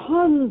down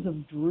tons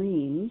of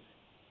dreams,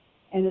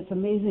 and it's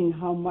amazing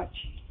how much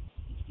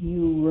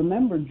you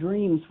remember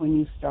dreams when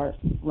you start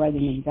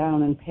writing them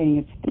down and paying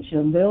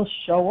attention. They'll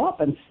show up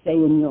and stay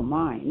in your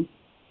mind.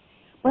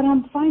 But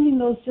I'm finding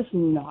those just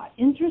not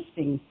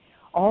interesting.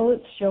 All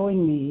it's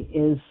showing me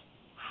is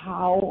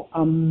how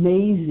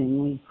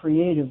amazingly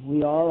creative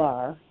we all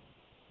are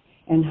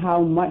and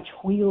how much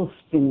wheel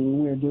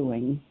spinning we're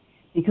doing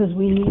because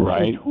we need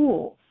the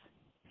tools.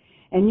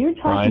 And you're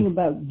talking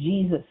about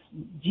Jesus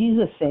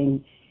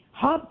saying,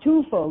 hop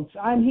to, folks,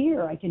 I'm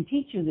here, I can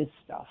teach you this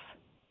stuff.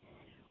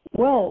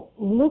 Well,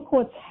 look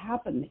what's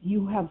happened.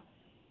 You have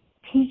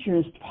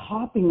teachers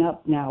popping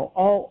up now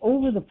all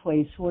over the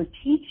place who are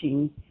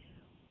teaching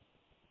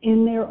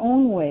in their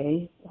own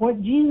way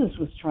what Jesus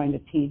was trying to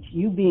teach,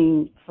 you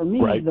being, for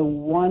me, the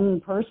one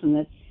person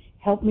that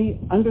helped me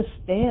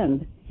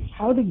understand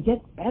how to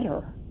get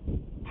better,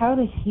 how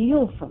to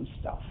heal from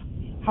stuff,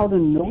 how to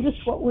notice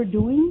what we're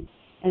doing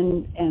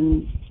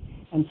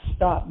and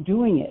stop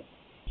doing it.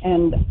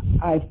 And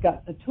I've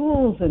got the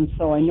tools, and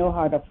so I know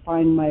how to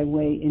find my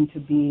way into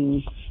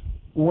being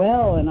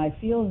well, and I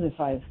feel as if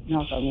I've,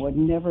 knock on wood,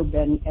 never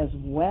been as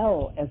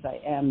well as I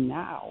am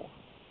now.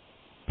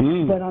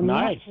 But I'm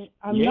nice.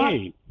 not,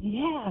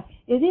 yeah,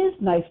 it is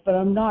nice, but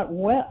I'm not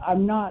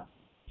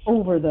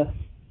over the,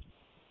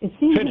 it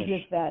seems as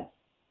if that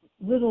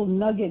little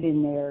nugget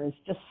in there is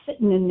just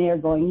sitting in there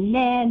going,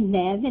 nah,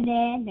 nah, nah,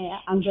 nah, nah.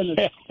 I'm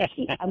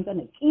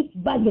gonna keep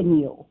bugging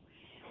you.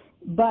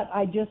 But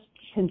I just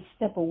can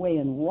step away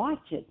and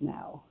watch it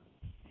now.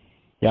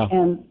 Yeah.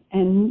 And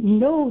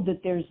know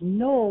that there's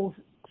no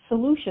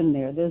solution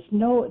there. That's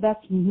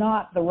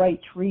not the right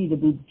tree to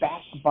be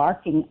back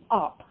barking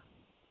up.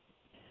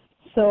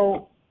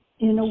 So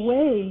in a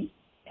way,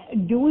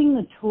 doing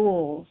the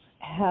tools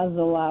has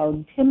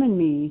allowed Tim and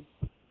me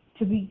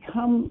to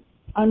become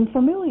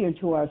unfamiliar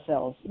to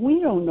ourselves.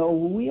 We don't know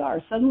who we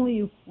are.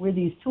 Suddenly we're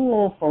these two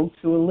old folks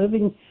who are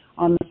living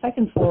on the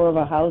second floor of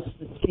a house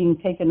that's being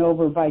taken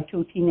over by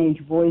two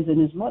teenage boys and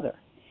his mother.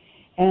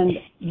 And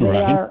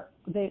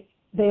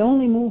they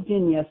only moved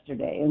in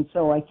yesterday, and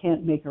so I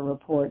can't make a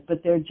report,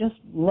 but they're just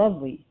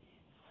lovely,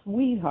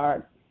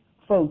 sweetheart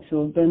folks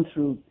who have been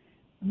through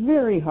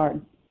very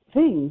hard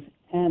things.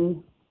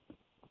 And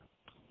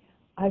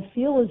I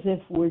feel as if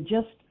we're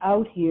just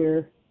out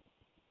here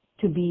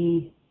to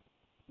be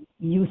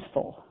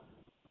useful,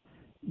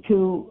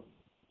 to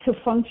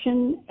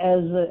function as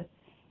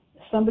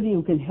somebody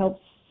who can help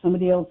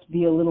somebody else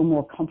be a little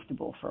more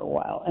comfortable for a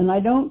while. And I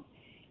don't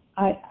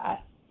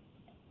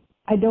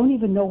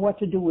even know what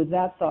to do with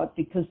that thought,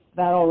 because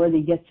that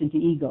already gets into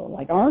ego.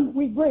 Like, aren't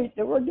we great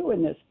that we're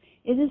doing this?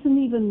 It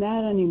isn't even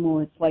that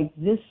anymore. It's like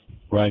this.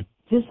 Right.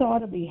 This ought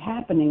to be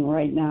happening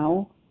right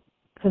now,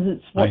 because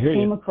it's what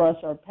came across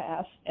our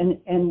path, and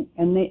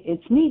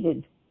it's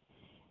needed.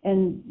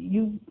 And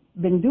you've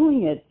been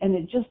doing it, and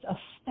it just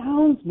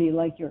astounds me.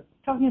 Like, you're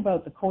talking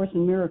about the Course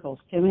in Miracles.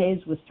 Tim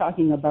Hayes was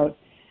talking about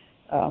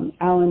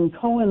Alan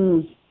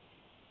Cohen's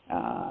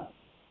A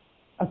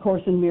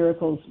Course in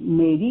Miracles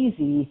Made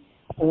Easy,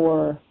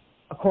 or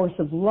A Course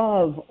of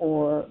Love,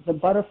 or the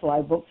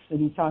butterfly books that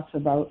he talks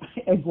about,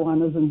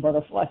 iguanas and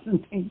butterflies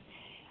and things.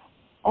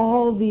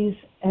 All these,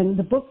 and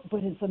the book,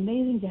 but it's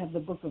amazing to have the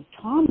Book of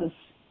Thomas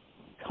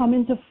come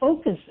into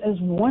focus as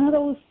one of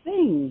those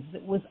things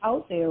that was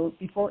out there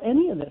before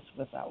any of this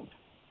was out.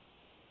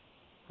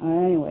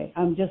 Anyway,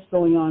 I'm just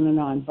going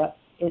on, but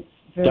it's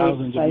very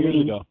Thousands exciting. of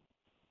years ago.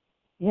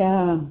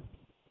 Yeah.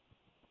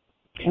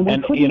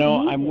 And you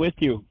know, I'm with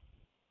you.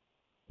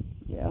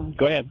 Yeah.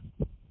 Go ahead.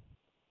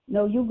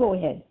 No, you go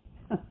ahead.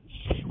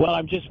 Well,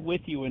 I'm just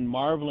with you in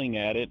marveling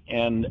at it,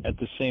 and at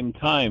the same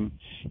time,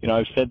 you know,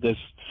 I've said this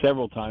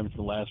several times in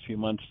the last few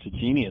months to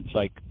Jeannie. It's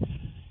like,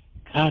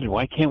 God,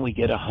 why can't we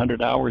get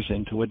 100 hours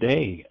into a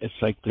day? It's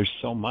like there's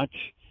so much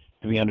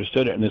to be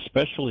understood, and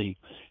especially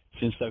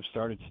since I've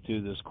started to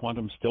do this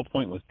quantum still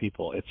point with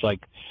people, it's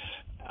like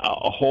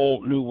a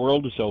whole new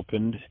world is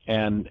opened,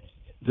 and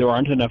there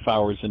aren't enough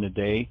hours in a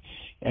day,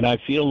 and I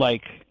feel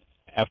like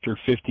after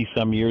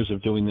 50-some years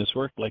of doing this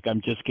work, like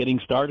I'm just getting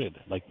started.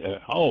 Like,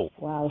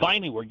 wow.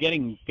 Finally, we're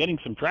getting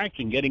some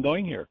traction, getting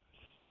going here.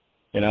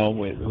 You know,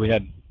 we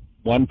had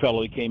one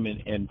fellow who came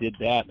in and did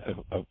that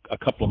a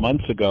couple of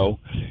months ago,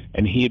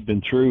 and he had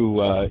been through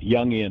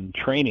Jungian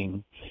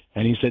training,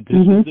 and he said,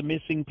 this is the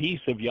missing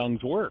piece of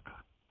Jung's work.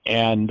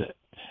 And,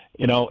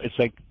 you know, it's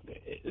like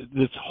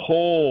this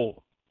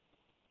whole,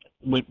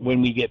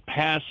 when we get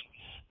past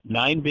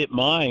 9-bit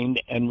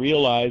mind and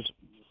realize,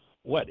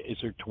 what, is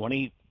there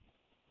 20,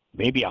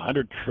 maybe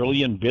 100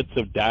 trillion bits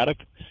of data,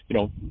 you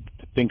know,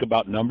 to think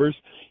about numbers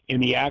in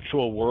the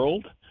actual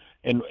world,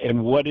 and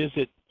what is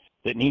it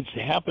that needs to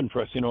happen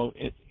for us, you know,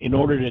 in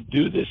order to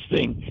do this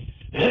thing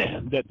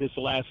that this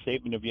last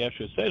statement of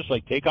Yeshua says,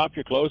 like, take off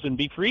your clothes and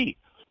be free.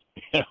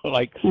 You know,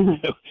 like,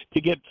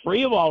 to get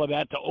free of all of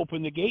that, to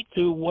open the gate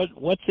to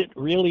what's it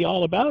really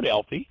all about,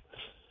 Alfie.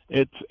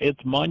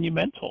 It's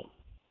monumental.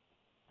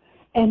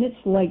 And it's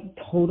like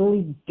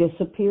totally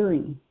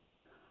disappearing.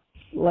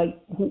 Like,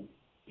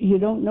 you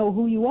don't know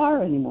who you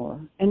are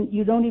anymore, and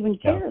you don't even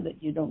care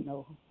that you don't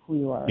know who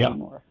you are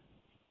anymore.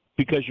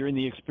 Because you're in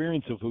the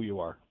experience of who you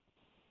are.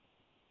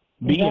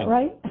 Is that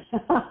right?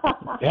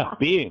 Yeah,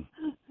 being.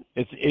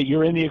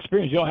 You're in the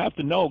experience. You don't have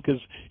to know, because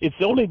it's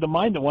only the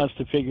mind that wants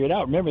to figure it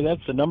out. Remember,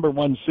 that's the number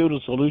one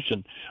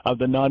pseudo-solution of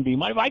the non-being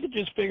mind. If I could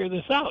just figure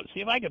this out,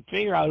 see if I could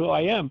figure out who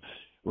I am,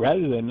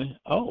 rather than,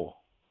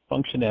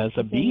 function as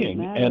a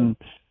being. And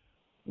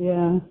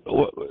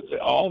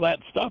all that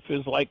stuff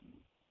is like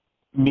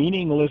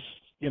meaningless,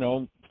 you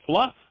know,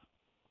 fluff.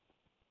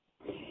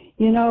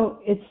 You know,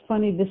 it's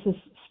funny, this is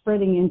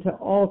spreading into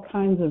all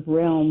kinds of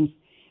realms.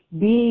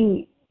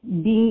 Being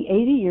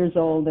 80 years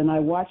old, and I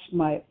watched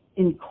my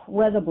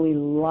incredibly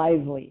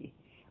lively,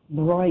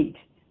 bright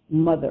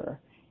mother.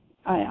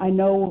 I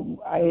know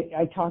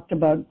I talked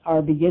about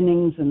our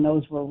beginnings, and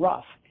those were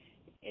rough,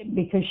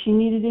 because she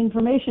needed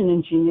information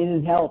and she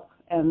needed help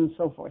and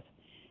so forth.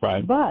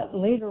 Right. But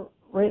later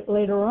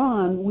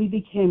on, we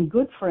became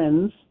good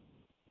friends,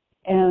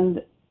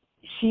 and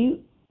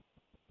she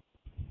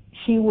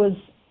was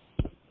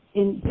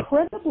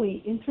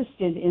incredibly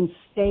interested in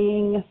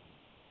staying.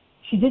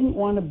 She didn't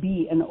want to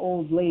be an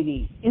old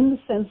lady, in the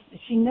sense that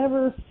she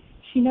never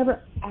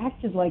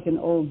acted like an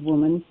old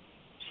woman.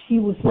 She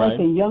was like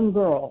a young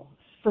girl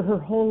for her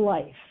whole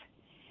life.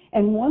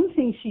 And one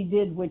thing she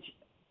did, which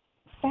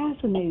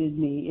fascinated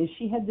me, is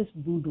she had this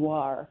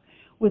boudoir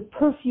with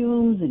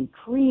perfumes and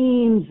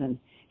creams, and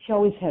she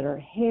always had her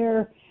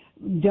hair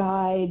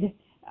dyed.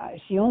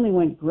 She only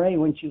went gray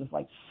when she was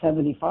like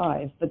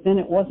 75, but then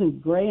it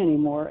wasn't gray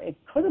anymore. It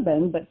could have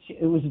been, but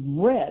it was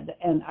red,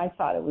 and I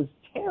thought it was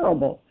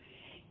terrible.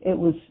 It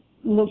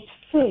looked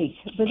fake.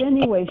 But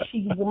anyway,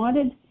 she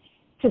wanted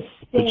to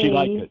stay. But she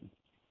liked it.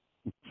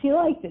 She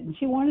liked it, and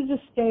she wanted to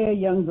stay a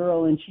young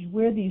girl, and she'd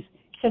wear these,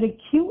 she had a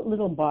cute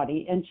little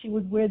body, and she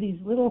would wear these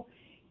little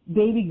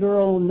baby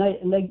girl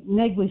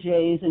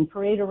negligees and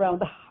parade around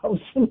the house.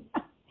 And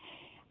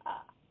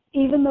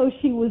even though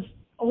she was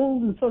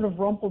old and sort of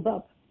rumpled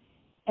up,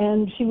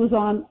 and she was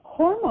on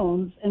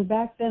hormones, and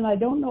back then I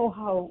don't know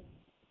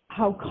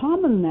how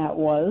common that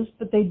was,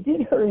 but they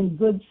did her in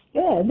good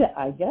stead,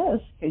 I guess,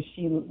 because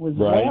she was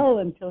well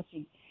until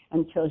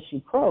she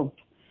croaked.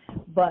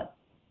 But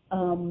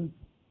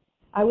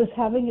I was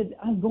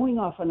I'm going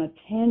off on a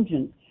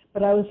tangent,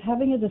 but I was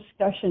having a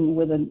discussion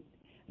with a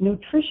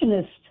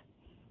nutritionist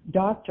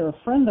doctor, a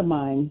friend of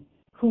mine,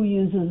 who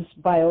uses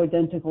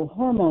bioidentical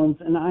hormones,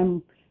 and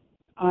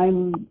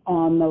I'm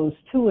on those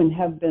too and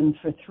have been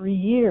for 3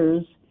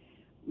 years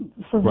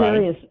for Right.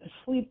 various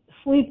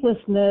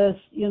sleeplessness,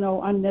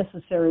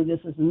 unnecessary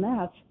this and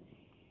that.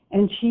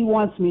 And she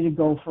wants me to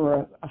go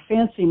for a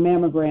fancy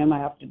mammogram. I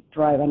have to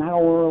drive an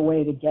hour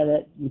away to get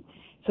it.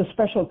 It's a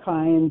special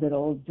kind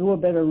that'll do a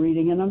better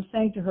reading. And I'm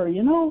saying to her,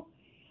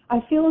 I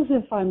feel as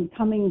if I'm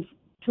coming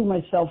to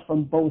myself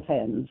from both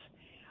ends.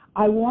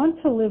 I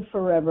want to live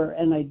forever,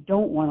 and I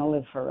don't want to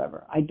live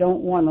forever. I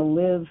don't want to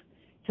live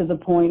to the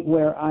point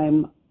where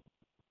I'm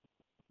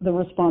the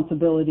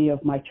responsibility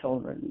of my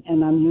children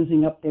and I'm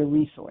using up their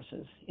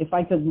resources. If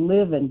I could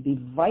live and be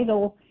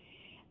vital,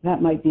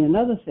 that might be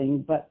another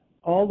thing, but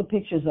all the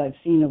pictures I've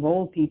seen of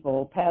old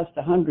people past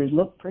 100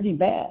 look pretty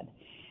bad.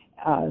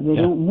 They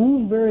don't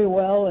move very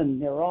well,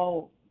 and they're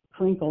all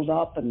crinkled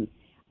up, and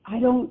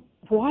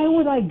why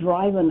would I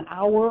drive an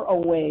hour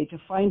away to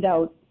find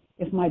out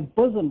if my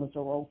bosoms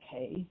are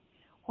okay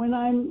when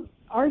I'm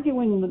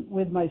arguing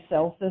with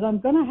myself that I'm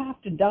going to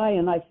have to die,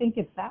 and I think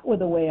if that were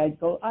the way I'd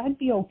go, I'd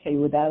be okay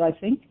with that, I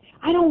think.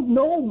 I don't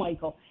know,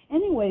 Michael.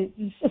 Anyway,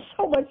 there's just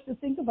so much to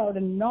think about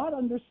and not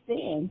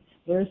understand.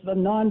 There's the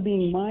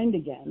non-being mind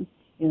again,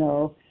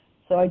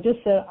 So I just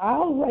said,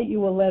 I'll write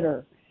you a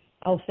letter.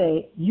 I'll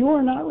say, you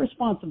are not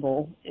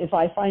responsible if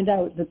I find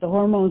out that the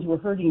hormones were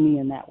hurting me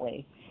in that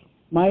way.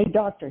 My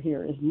doctor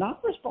here is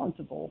not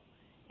responsible,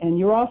 and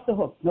you're off the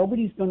hook.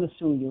 Nobody's going to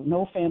sue you,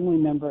 no family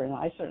member, and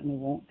I certainly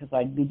won't because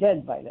I'd be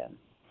dead by then.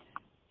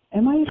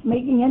 Am I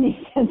making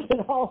any sense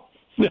at all?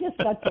 She just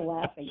got to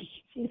laughing.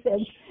 She said,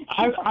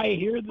 I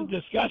hear the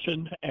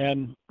discussion,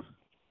 and,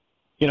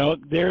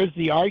 there's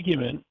the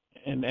argument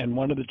and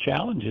one of the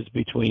challenges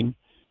between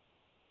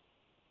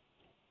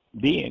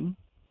being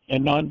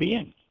and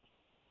non-being.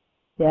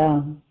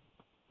 Yeah.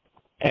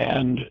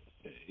 And,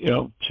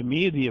 to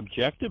me, the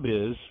objective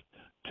is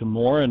to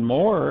more and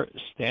more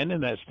stand in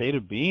that state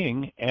of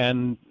being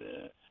and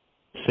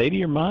say to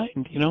your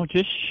mind,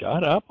 just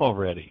shut up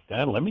already.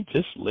 God, let me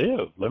just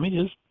live. Let me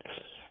just,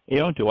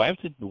 do I have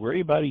to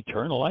worry about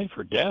eternal life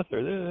or death?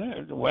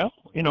 Well,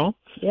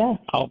 yeah.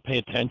 I'll pay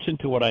attention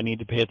to what I need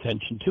to pay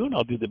attention to, and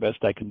I'll do the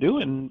best I can do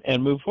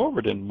and move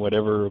forward, and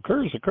whatever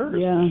occurs,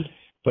 occurs. Yeah.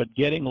 But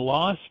getting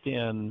lost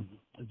in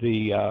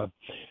the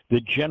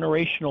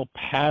generational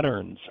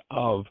patterns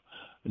of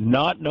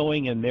not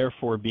knowing and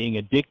therefore being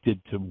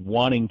addicted to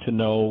wanting to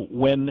know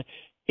when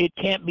it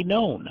can't be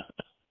known.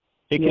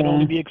 It can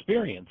only be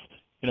experienced.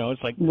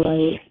 It's like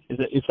right.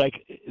 It's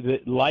like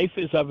life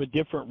is of a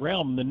different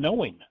realm than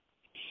knowing.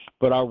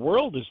 But our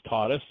world has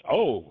taught us,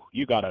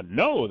 you got to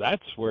know.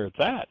 That's where it's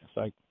at. It's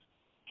like,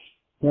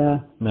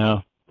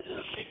 no.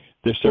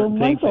 There's certain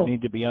things that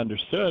need to be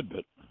understood,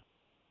 but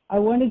I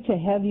wanted to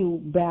have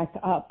you back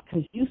up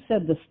because you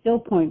said the still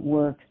point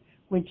work,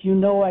 which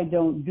I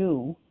don't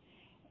do.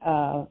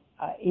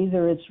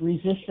 Either it's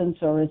resistance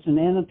or it's an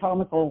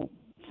anatomical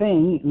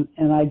thing,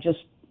 and I just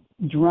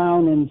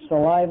drown in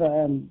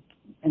saliva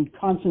and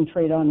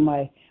concentrate on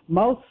my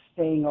mouth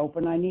staying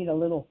open. I need a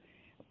little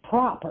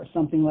prop or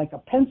something like a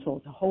pencil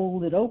to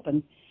hold it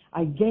open.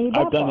 I gave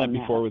up. I've done that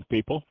before with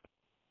people.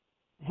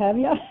 Have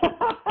you?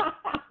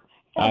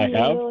 I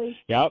have. Really?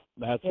 Yep.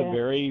 That's a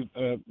very,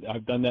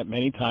 I've done that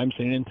many times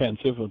in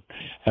intensive. I'll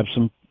have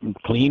some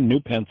clean new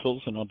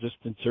pencils, and I'll just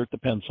insert the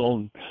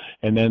pencil,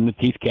 and then the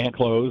teeth can't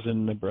close,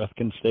 and the breath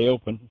can stay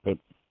open.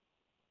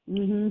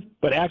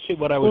 But actually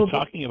what I was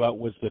talking about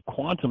was the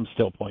quantum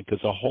still point,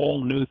 because a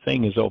whole new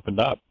thing is opened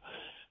up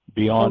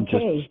beyond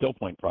just the still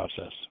point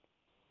process.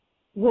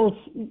 Well,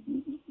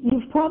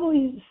 you've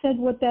probably said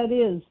what that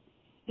is.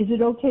 Is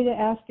it okay to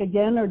ask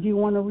again, or do you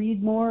want to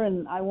read more?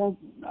 And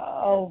I'll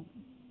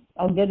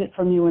get it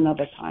from you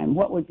another time.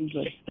 What would be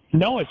good?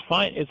 No, it's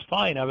fine. It's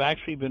fine. I've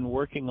actually been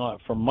working on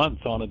it for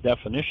months on a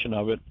definition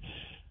of it,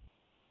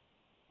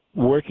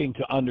 working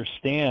to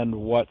understand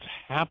what's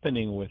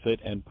happening with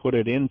it and put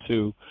it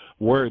into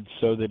words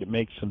so that it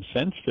makes some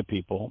sense to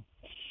people.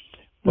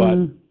 But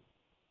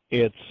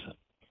it's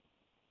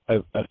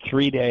a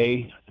 3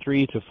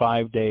 to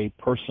 5 day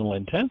personal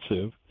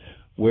intensive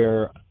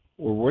where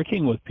we're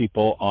working with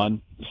people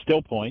on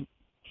still point,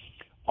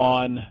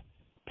 on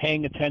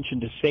paying attention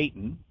to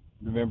Satan,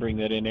 remembering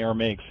that in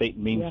Aramaic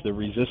Satan means the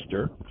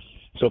resistor.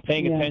 So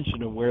paying attention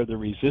to where the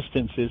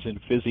resistance is in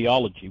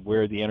physiology,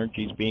 where the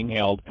energy is being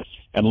held,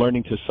 and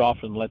learning to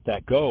soften and let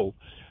that go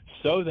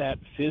so that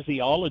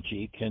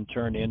physiology can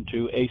turn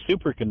into a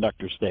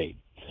superconductor state.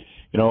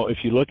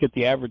 If you look at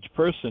the average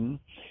person,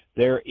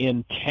 they're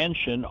in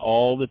tension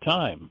all the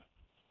time.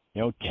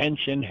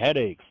 Tension,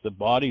 headaches, the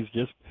body's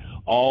just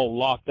all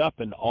locked up,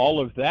 and all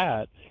of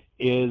that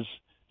is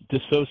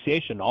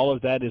dissociation. All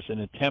of that is an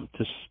attempt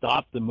to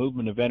stop the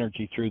movement of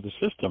energy through the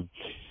system.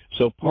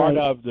 So part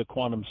of the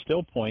quantum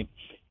still point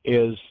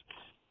is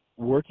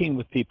working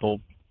with people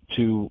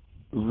to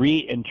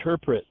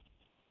reinterpret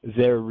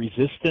their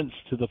resistance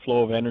to the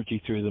flow of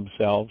energy through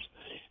themselves,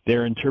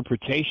 their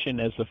interpretation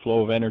as the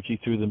flow of energy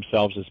through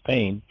themselves as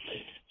pain,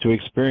 to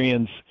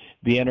experience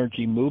the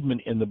energy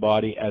movement in the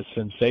body as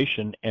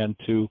sensation, and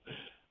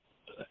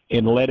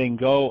in letting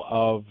go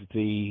of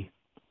the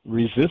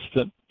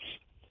resistance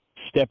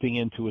stepping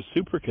into a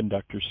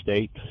superconductor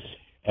state,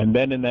 and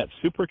then in that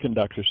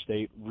superconductor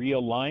state,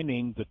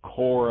 realigning the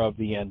core of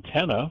the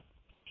antenna,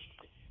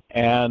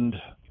 and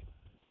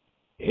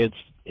it's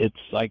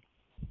like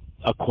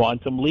a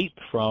quantum leap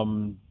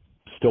from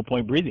still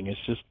point breathing. It's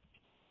just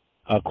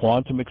a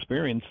quantum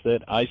experience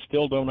that I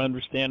still don't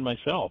understand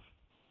myself.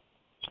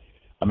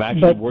 I'm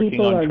actually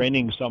working on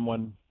training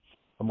someone.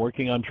 I'm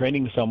working on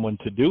training someone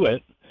to do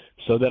it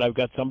so that I've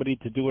got somebody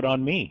to do it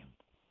on me.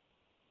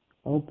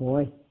 Oh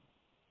boy.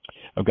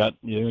 I've got,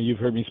 you've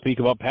heard me speak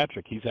about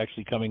Patrick. He's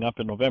actually coming up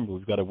in November.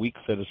 We've got a week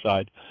set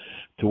aside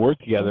to work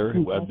together.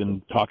 I've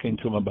been talking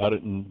to him about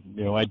it, and,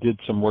 I did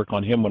some work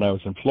on him when I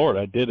was in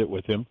Florida. I did it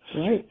with him.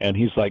 Right. And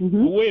he's like,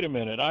 wait a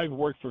minute, I've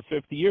worked for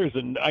 50 years,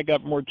 and I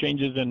got more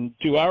changes in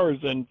 2 hours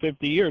than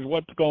 50 years.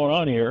 What's going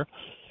on here?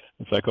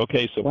 It's like,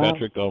 okay, so wow.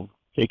 Patrick, I'll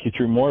take you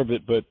through more of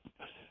it, but,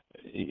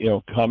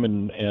 come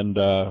and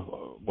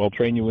we'll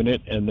train you in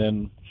it, and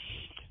then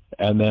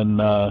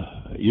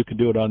you can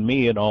do it on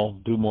me, and I'll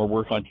do more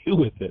work on you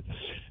with it.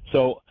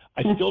 So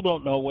I still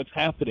don't know what's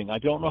happening. I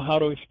don't know how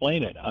to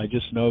explain it. I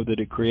just know that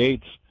it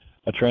creates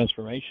a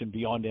transformation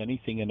beyond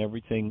anything and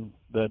everything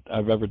that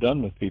I've ever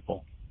done with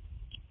people.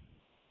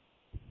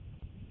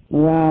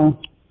 Wow.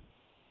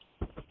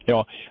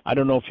 I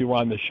don't know if you were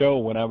on the show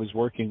when I was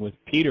working with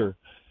Peter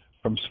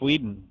from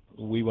Sweden.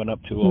 We went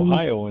up to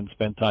Ohio and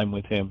spent time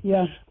with him.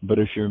 Yeah. But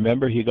if you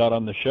remember, he got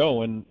on the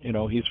show, and,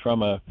 he's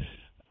from a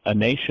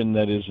nation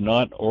that is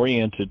not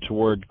oriented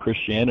toward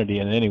Christianity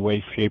in any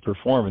way, shape, or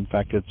form. In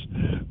fact, it's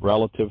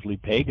relatively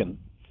pagan.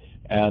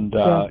 And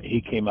he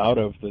came out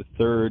of the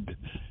third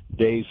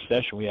day's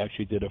session. We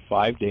actually did a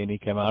 5-day, and he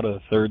came out of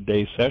the third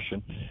day's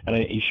session. And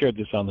he shared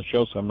this on the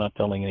show, so I'm not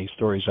telling any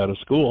stories out of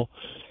school.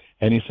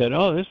 And he said,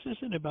 this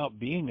isn't about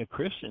being a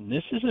Christian.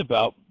 This is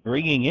about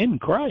bringing in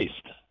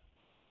Christ.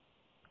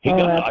 He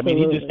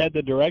just had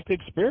the direct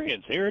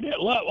experience. Here it is.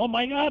 Look, oh,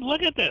 my God,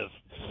 look at this.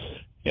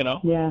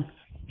 Yeah.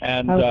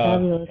 And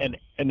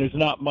there's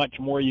not much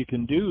more you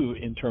can do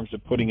in terms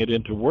of putting it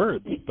into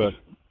words, but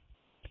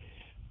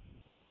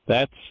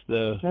that's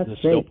the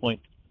still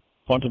point,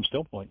 quantum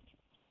still point.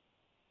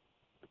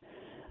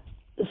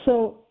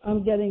 So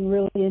I'm getting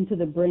really into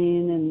the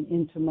brain and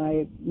into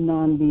my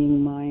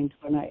non-being mind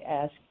when I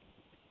ask,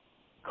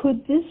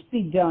 could this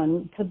be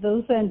done? Could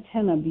those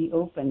antennae be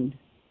opened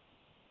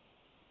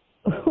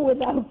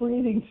without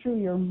breathing through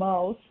your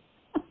mouth?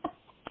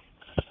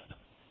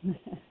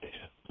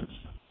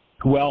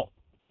 Well,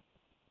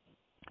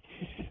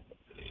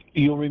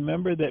 you'll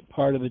remember that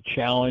part of the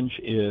challenge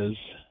is,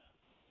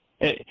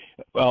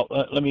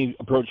 let me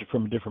approach it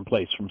from a different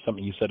place, from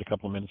something you said a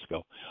couple of minutes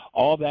ago.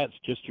 All that's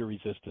just your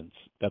resistance,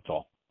 that's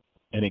all,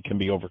 and it can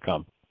be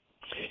overcome.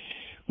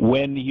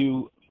 When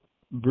you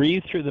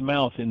breathe through the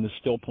mouth in the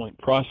still point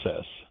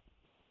process,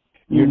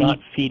 you're not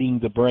feeding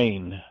the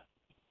brain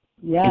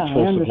its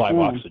full supply of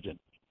oxygen.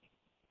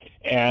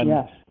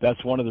 And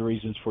that's one of the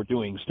reasons for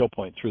doing still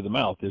point through the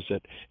mouth, is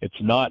that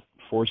it's not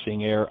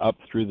forcing air up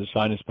through the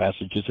sinus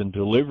passages and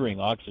delivering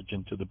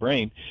oxygen to the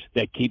brain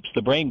that keeps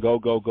the brain go,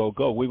 go, go,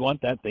 go. We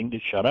want that thing to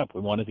shut up.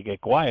 We want it to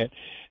get quiet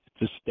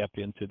to step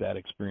into that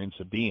experience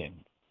of being.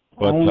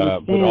 But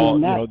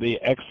all the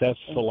excess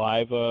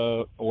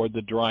saliva or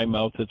the dry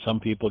mouth that some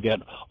people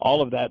get,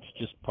 all of that's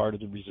just part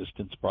of the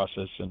resistance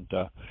process, and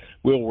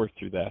we'll work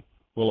through that.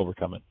 We'll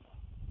overcome it.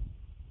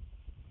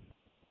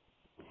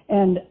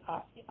 And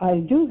I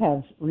do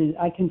have,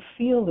 I can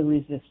feel the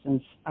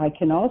resistance. I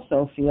can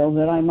also feel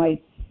that I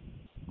might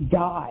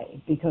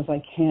die because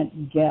I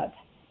can't get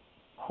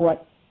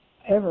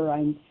whatever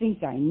I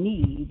think I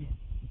need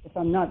if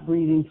I'm not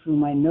breathing through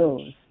my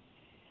nose,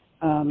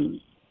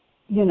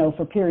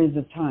 for periods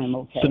of time,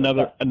 okay. It's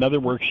another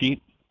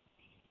worksheet.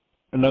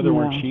 Another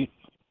worksheet.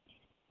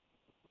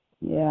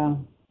 Yeah.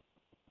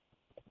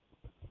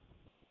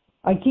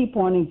 I keep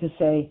wanting to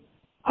say,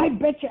 I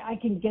bet you I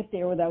can get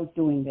there without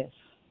doing this.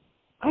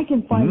 I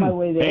can find my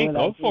way there. Hey,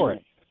 without go for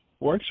it.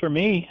 Works for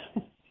me.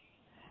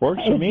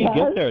 Works for me.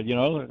 Get there.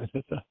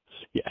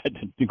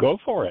 Go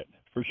for it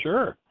for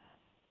sure.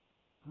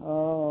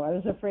 Oh, I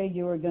was afraid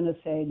you were going to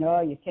say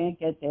no. You can't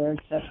get there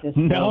except this.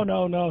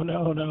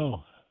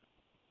 No.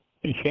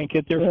 You can't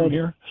get there from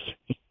here.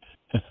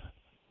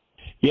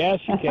 Yes,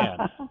 you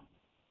can.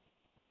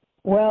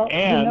 Well,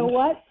 and you know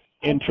what?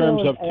 In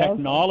terms of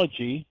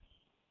technology,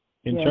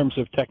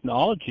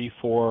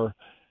 for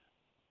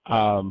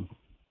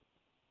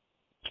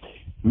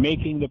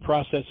making the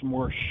process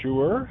more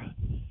sure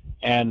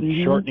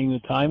and shortening the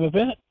time of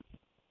it,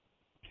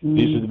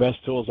 these are the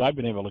best tools I've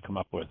been able to come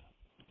up with.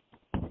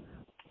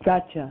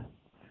 Gotcha.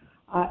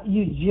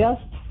 You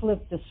just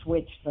flipped the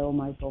switch, though,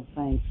 Michael.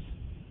 Thanks.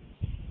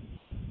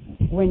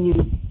 When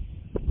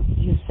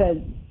you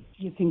said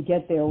you can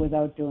get there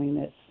without doing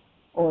this,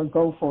 or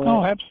go for it.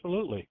 Oh,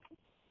 absolutely.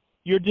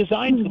 You're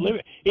designed to live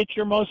it. It's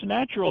your most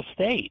natural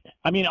state.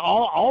 I mean,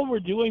 all we're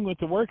doing with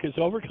the work is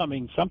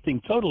overcoming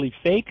something totally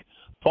fake,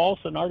 false,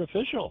 and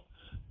artificial.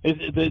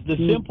 The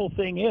simple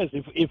thing is,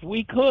 if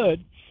we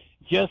could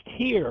just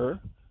hear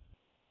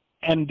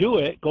and do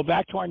it, go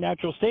back to our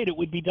natural state, it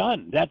would be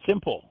done. That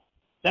simple.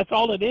 That's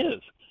all it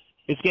is.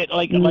 It's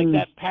like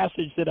that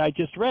passage that I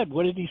just read.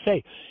 What did he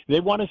say? They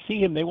want to see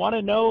him. They want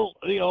to know,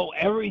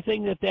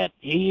 everything that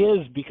he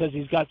is, because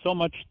he's got so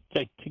much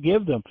to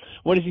give them.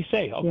 What does he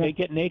say? Okay,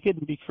 get naked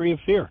and be free of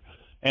fear,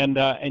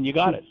 and you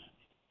got it.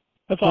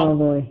 That's all. Oh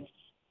boy,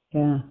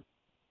 yeah.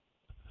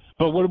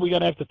 But what are we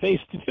going to have to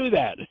face to do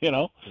that?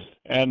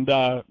 And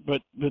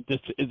but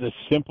the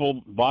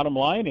simple bottom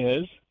line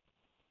is,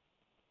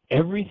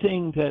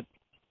 everything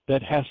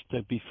that has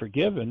to be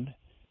forgiven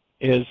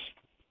is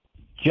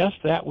just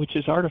that which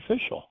is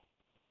artificial.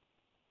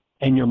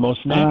 And your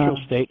most natural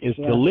state is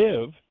to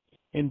live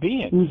in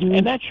being. Mm-hmm.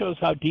 And that shows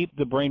how deep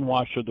the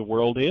brainwash of the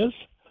world is.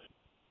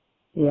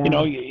 Yeah.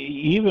 You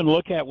even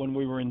look at when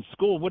we were in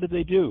school, what did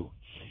they do?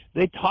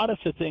 They taught us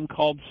a thing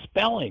called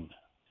spelling.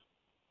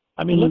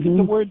 I mean, look at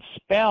the word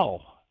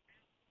spell.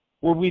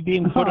 Were we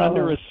being put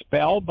under a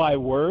spell by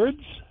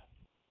words?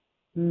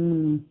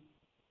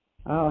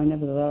 Oh, I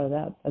never thought of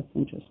that. That's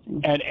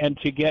interesting. And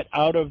to get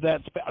out of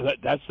that spell,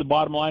 that's the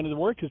bottom line of the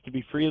work, is to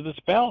be free of the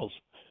spells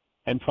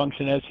and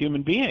function as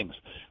human beings.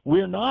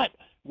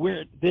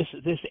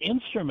 This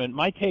instrument,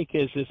 my take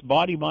is, this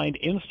body-mind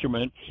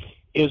instrument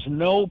is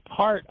no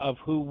part of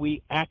who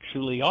we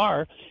actually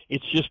are.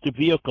 It's just a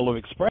vehicle of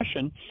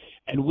expression,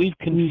 and we've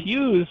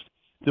confused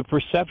the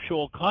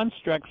perceptual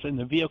constructs in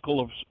the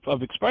vehicle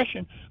of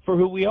expression for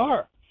who we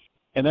are.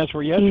 And that's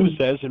where Yeshua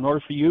says, in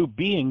order for you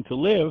being to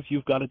live,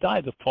 you've got to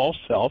die. The false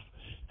self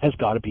has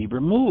got to be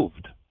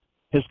removed,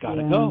 has got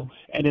to go.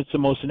 And it's the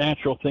most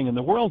natural thing in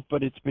the world,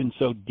 but it's been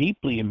so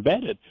deeply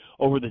embedded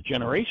over the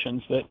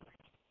generations that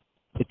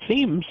it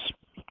seems,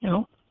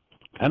 kind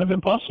of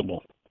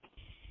impossible.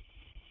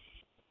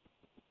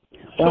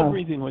 Still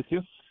breathing with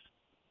you.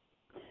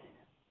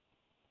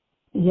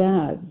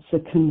 Yeah, it's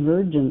a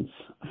convergence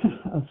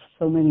of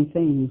so many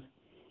things.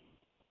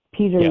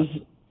 Peter's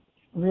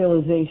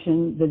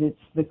realization that it's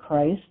the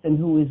Christ, and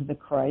who is the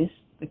Christ?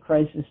 The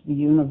Christ is the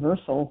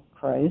universal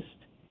Christ,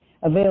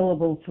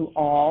 available to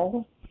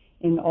all,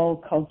 in all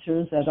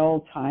cultures, at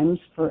all times,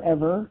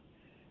 forever,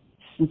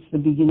 since the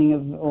beginning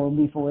of, or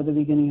before the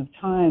beginning of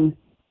time.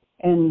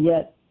 And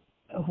yet,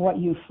 what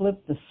you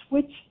flip the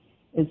switch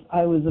is,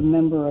 I was a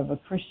member of a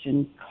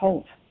Christian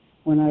cult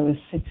when I was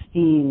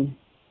 16.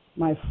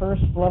 My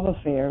first love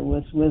affair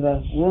was with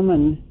a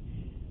woman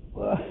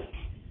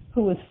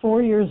who was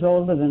 4 years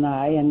older than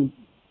I, and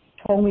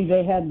told me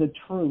they had the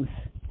truth.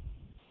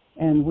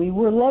 And we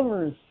were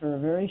lovers for a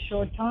very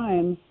short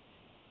time.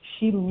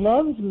 She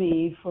loved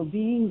me for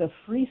being the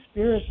free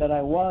spirit that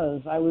I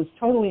was. I was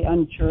totally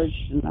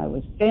unchurched, and I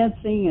was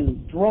dancing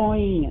and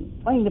drawing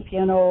and playing the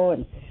piano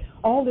and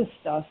all this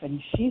stuff,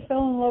 and she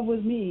fell in love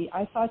with me.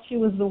 I thought she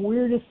was the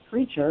weirdest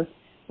creature,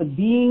 but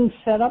being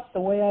set up the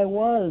way I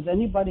was,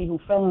 anybody who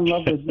fell in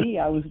love with me,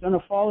 I was going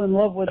to fall in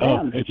love with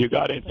them. If you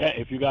got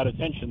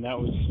attention, that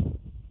was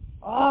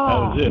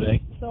it, eh?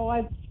 So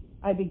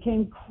I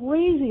became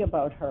crazy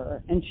about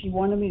her, and she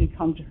wanted me to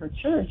come to her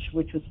church,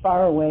 which was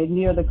far away,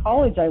 near the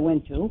college I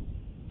went to.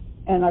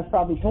 And I've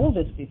probably told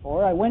this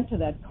before. I went to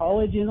that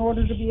college in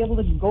order to be able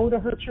to go to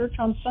her church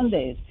on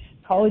Sundays.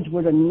 College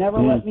would have never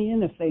let me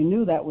in if they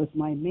knew that was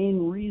my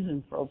main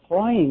reason for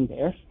applying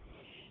there.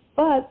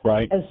 But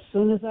as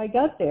soon as I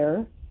got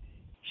there,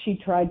 she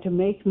tried to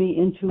make me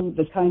into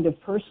the kind of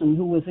person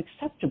who was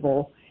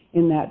acceptable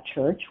in that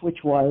church,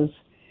 which was,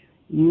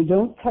 you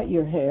don't cut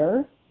your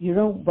hair, you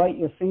don't bite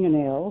your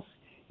fingernails,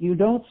 you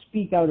don't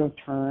speak out of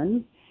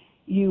turn,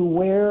 you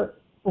wear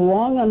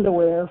long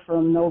underwear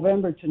from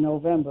November to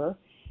November,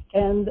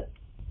 and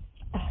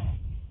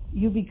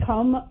you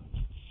become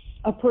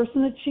a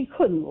person that she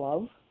couldn't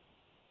love.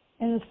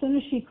 And as soon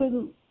as she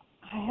couldn't,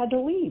 I had to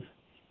leave.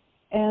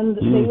 And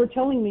they were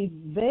telling me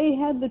they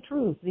had the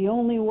truth, the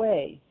only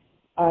way,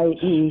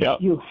 i.e.,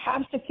 you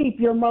have to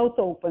keep your mouth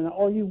open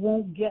or you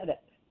won't get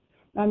it.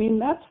 I mean,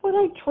 that's what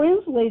I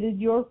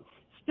translated your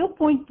still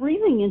point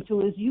breathing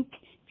into, is you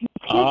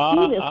can't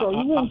do this or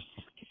you won't.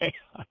 Okay.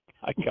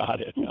 I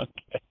got it.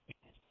 Okay.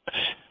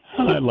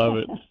 I love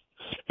it.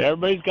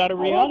 Everybody's got a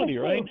reality,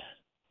 right?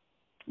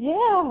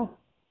 Yeah.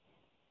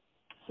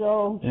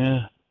 So,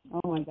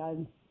 oh my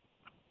God.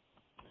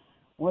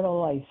 What a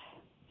life.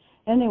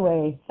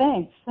 Anyway,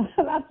 thanks.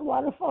 That's a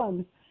lot of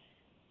fun.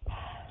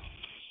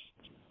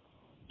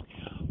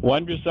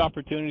 Wondrous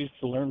opportunities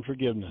to learn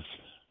forgiveness.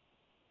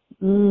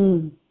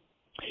 And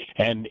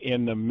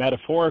in the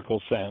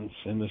metaphorical sense,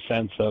 in the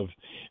sense of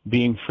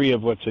being free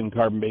of what's in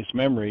carbon-based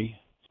memory,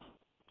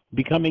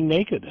 becoming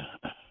naked.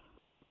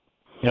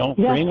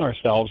 Freeing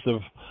ourselves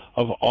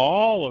of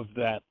all of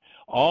that,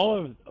 all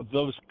of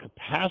those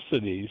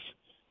capacities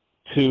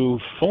to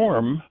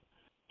form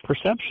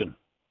perception.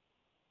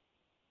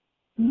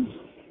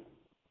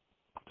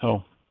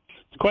 So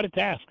it's quite a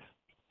task.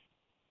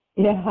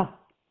 Yeah.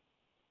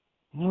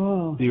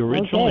 Oh, the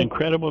original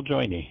incredible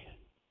journey.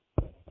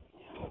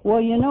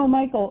 Well,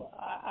 Michael,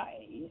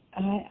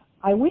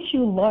 I wish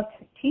you luck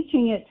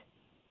teaching it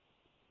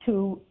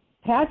to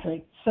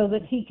Patrick so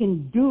that he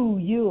can do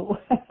you.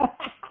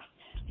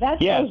 That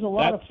shows a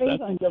lot of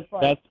faith on your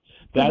part.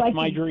 That's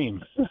my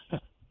dream.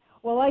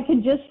 Well, I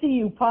can just see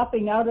you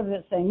popping out of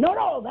it saying,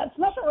 no, that's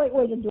not the right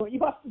way to do it. You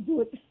have to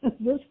do it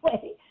this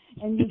way.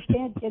 And you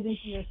can't get into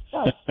your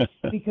stuff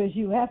because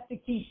you have to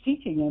keep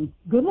teaching him.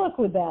 Good luck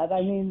with that.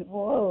 I mean,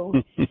 whoa.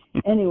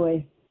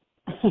 Anyway.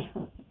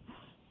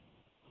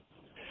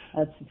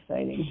 That's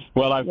exciting.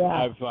 Well, I've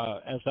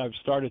as I've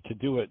started to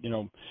do it,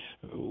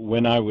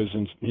 when I was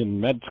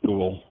in med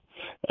school,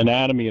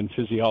 anatomy and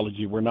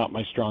physiology were not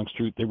my strong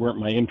suit. They weren't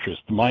my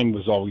interest. Mine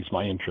was always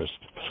my interest.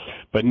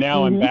 But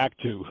now I'm back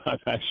to,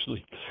 I've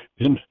actually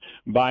been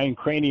buying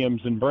craniums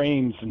and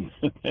brains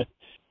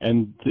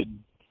and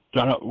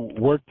trying to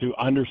work to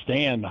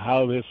understand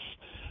how this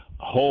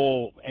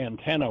whole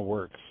antenna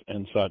works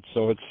and such.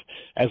 So it's,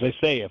 as I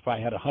say, if I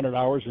had 100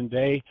 hours a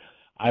day,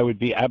 I would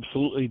be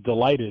absolutely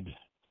delighted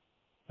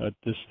at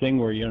this thing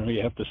where,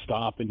 you have to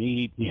stop and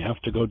eat, and you have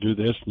to go do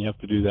this, and you have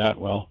to do that.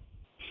 Well,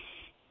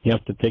 you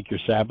have to take your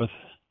Sabbath.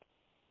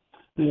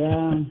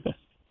 Yeah.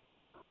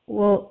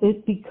 Well,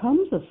 it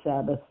becomes a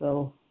Sabbath,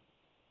 though.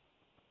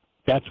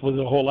 That's what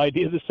the whole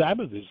idea of the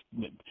Sabbath is,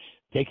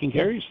 taking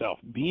care of yourself,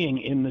 being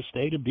in the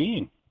state of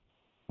being.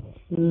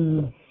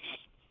 Mm.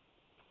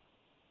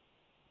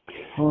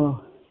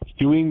 Oh.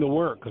 Doing the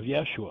work of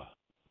Yeshua.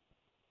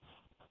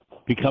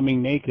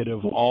 Becoming naked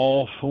of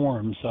all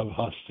forms of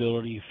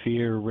hostility,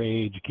 fear,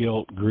 rage,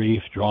 guilt,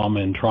 grief,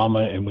 drama, and trauma.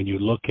 And when you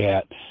look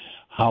at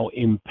how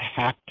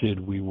impacted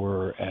we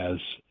were as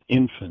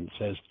infants,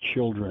 as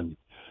children,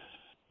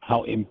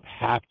 how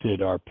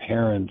impacted our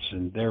parents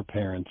and their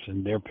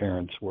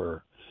parents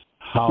were,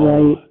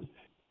 how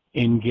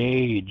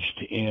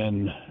engaged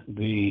in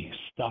the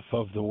stuff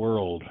of the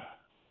world.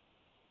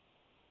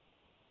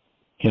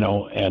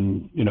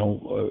 One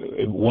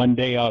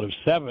day out of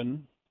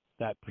 7,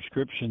 that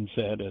prescription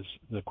said, as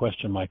the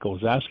question Michael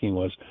was asking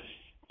was,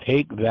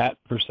 take that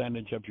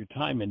percentage of your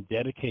time and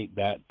dedicate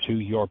that to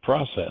your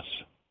process.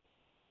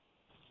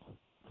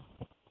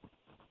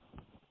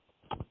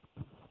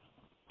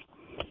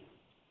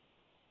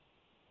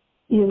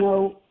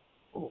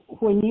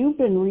 When you've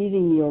been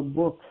reading your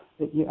book,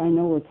 I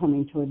know we're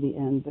coming toward the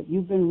end, but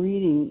you've been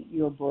reading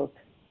your book,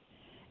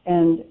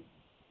 and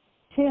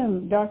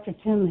Dr.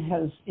 Tim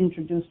has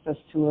introduced us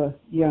to a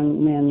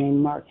young man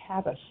named Mark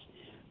Habas,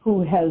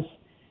 who has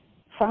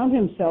found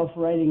himself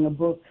writing a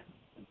book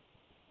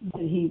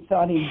that he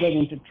thought he'd get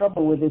into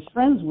trouble with his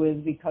friends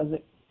with because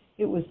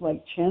it was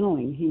like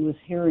channeling. He was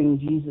hearing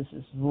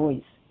Jesus'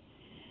 voice.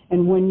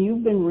 And when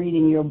you've been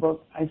reading your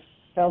book, I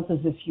felt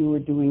as if you were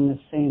doing the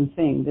same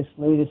thing, this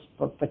latest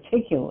book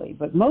particularly,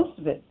 but most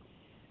of it,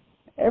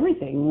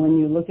 everything, when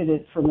you look at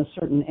it from a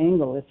certain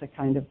angle, it's a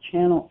kind of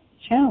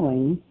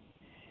channeling.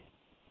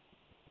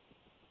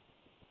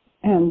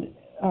 And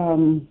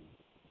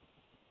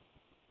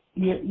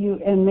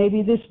and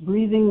maybe this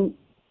breathing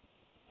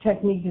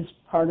technique is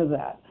part of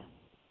that,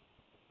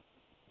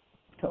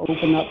 to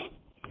open up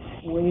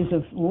ways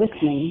of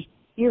listening,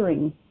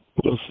 hearing.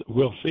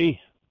 We'll see.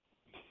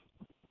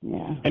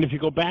 Yeah. And if you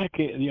go back,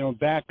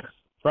 back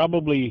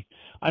probably,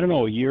 I don't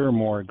know, a year or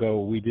more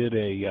ago, we did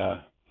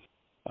a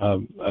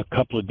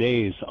couple of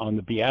days on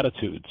the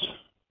Beatitudes,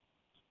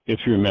 if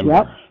you remember.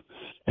 Yep.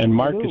 And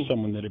Mark is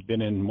someone that had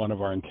been in one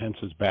of our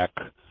intensives back,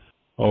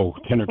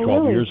 10 or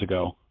 12 years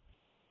ago.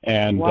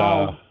 And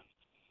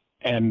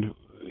and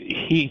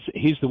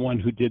he's the one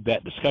who did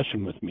that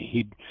discussion with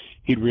me.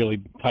 He'd really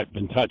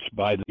been touched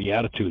by the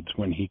Beatitudes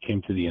when he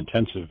came to the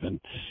intensive and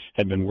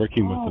had been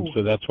working with them.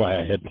 So that's why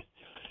I had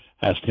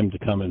asked him to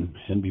come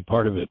and be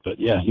part of it. But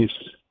yeah,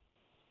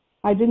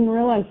 I didn't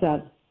realize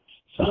that.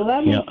 Well,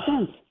 that makes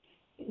sense.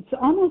 It's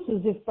almost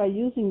as if by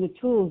using the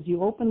tools,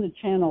 you open the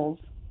channels,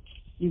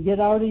 you get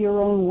out of your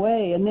own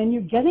way, and then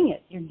you're getting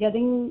it. You're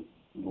getting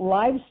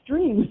live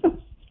stream.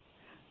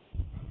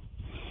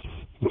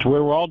 It's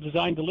where we're all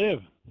designed to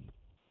live.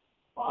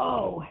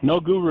 Oh. No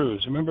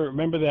gurus.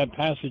 Remember that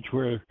passage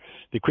where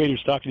the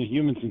Creator's talking to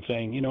humans and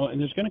saying, and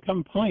there's going to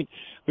come a point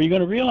where you're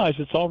going to realize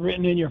it's all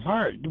written in your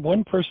heart.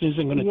 One person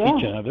isn't going to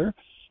teach another.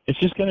 It's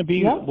just going to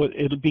be,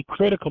 it'll be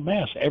critical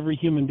mass. Every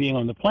human being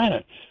on the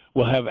planet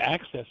will have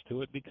access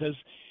to it because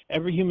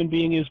every human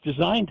being is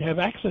designed to have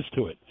access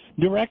to it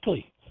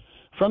directly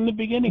from the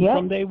beginning,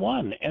 from day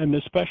one. And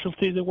the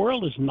specialty of the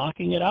world is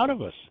knocking it out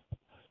of us.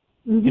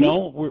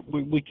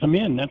 Mm-hmm. We come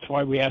in. That's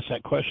why we ask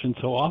that question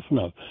so often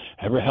of,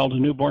 ever held a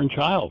newborn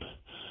child?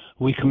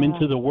 We come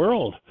into the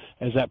world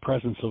as that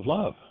presence of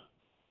love.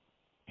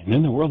 And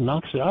then the world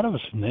knocks it out of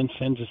us and then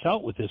sends us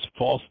out with this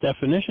false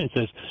definition. It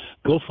says,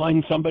 go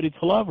find somebody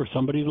to love or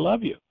somebody to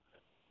love you.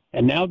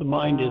 And now the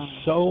mind is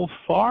so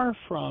far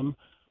from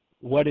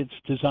what it's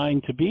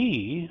designed to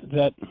be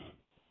that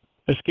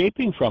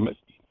escaping from it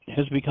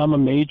has become a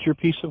major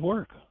piece of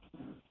work.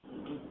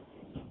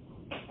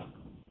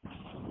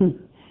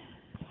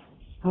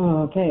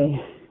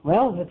 Okay.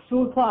 Well, it's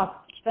 2:00.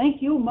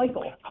 Thank you,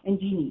 Michael and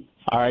Jeannie.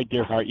 All right,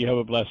 dear heart. You have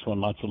a blessed one.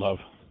 Lots of love.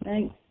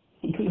 Thanks.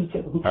 You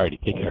too. All righty.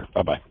 Take care.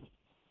 Bye-bye.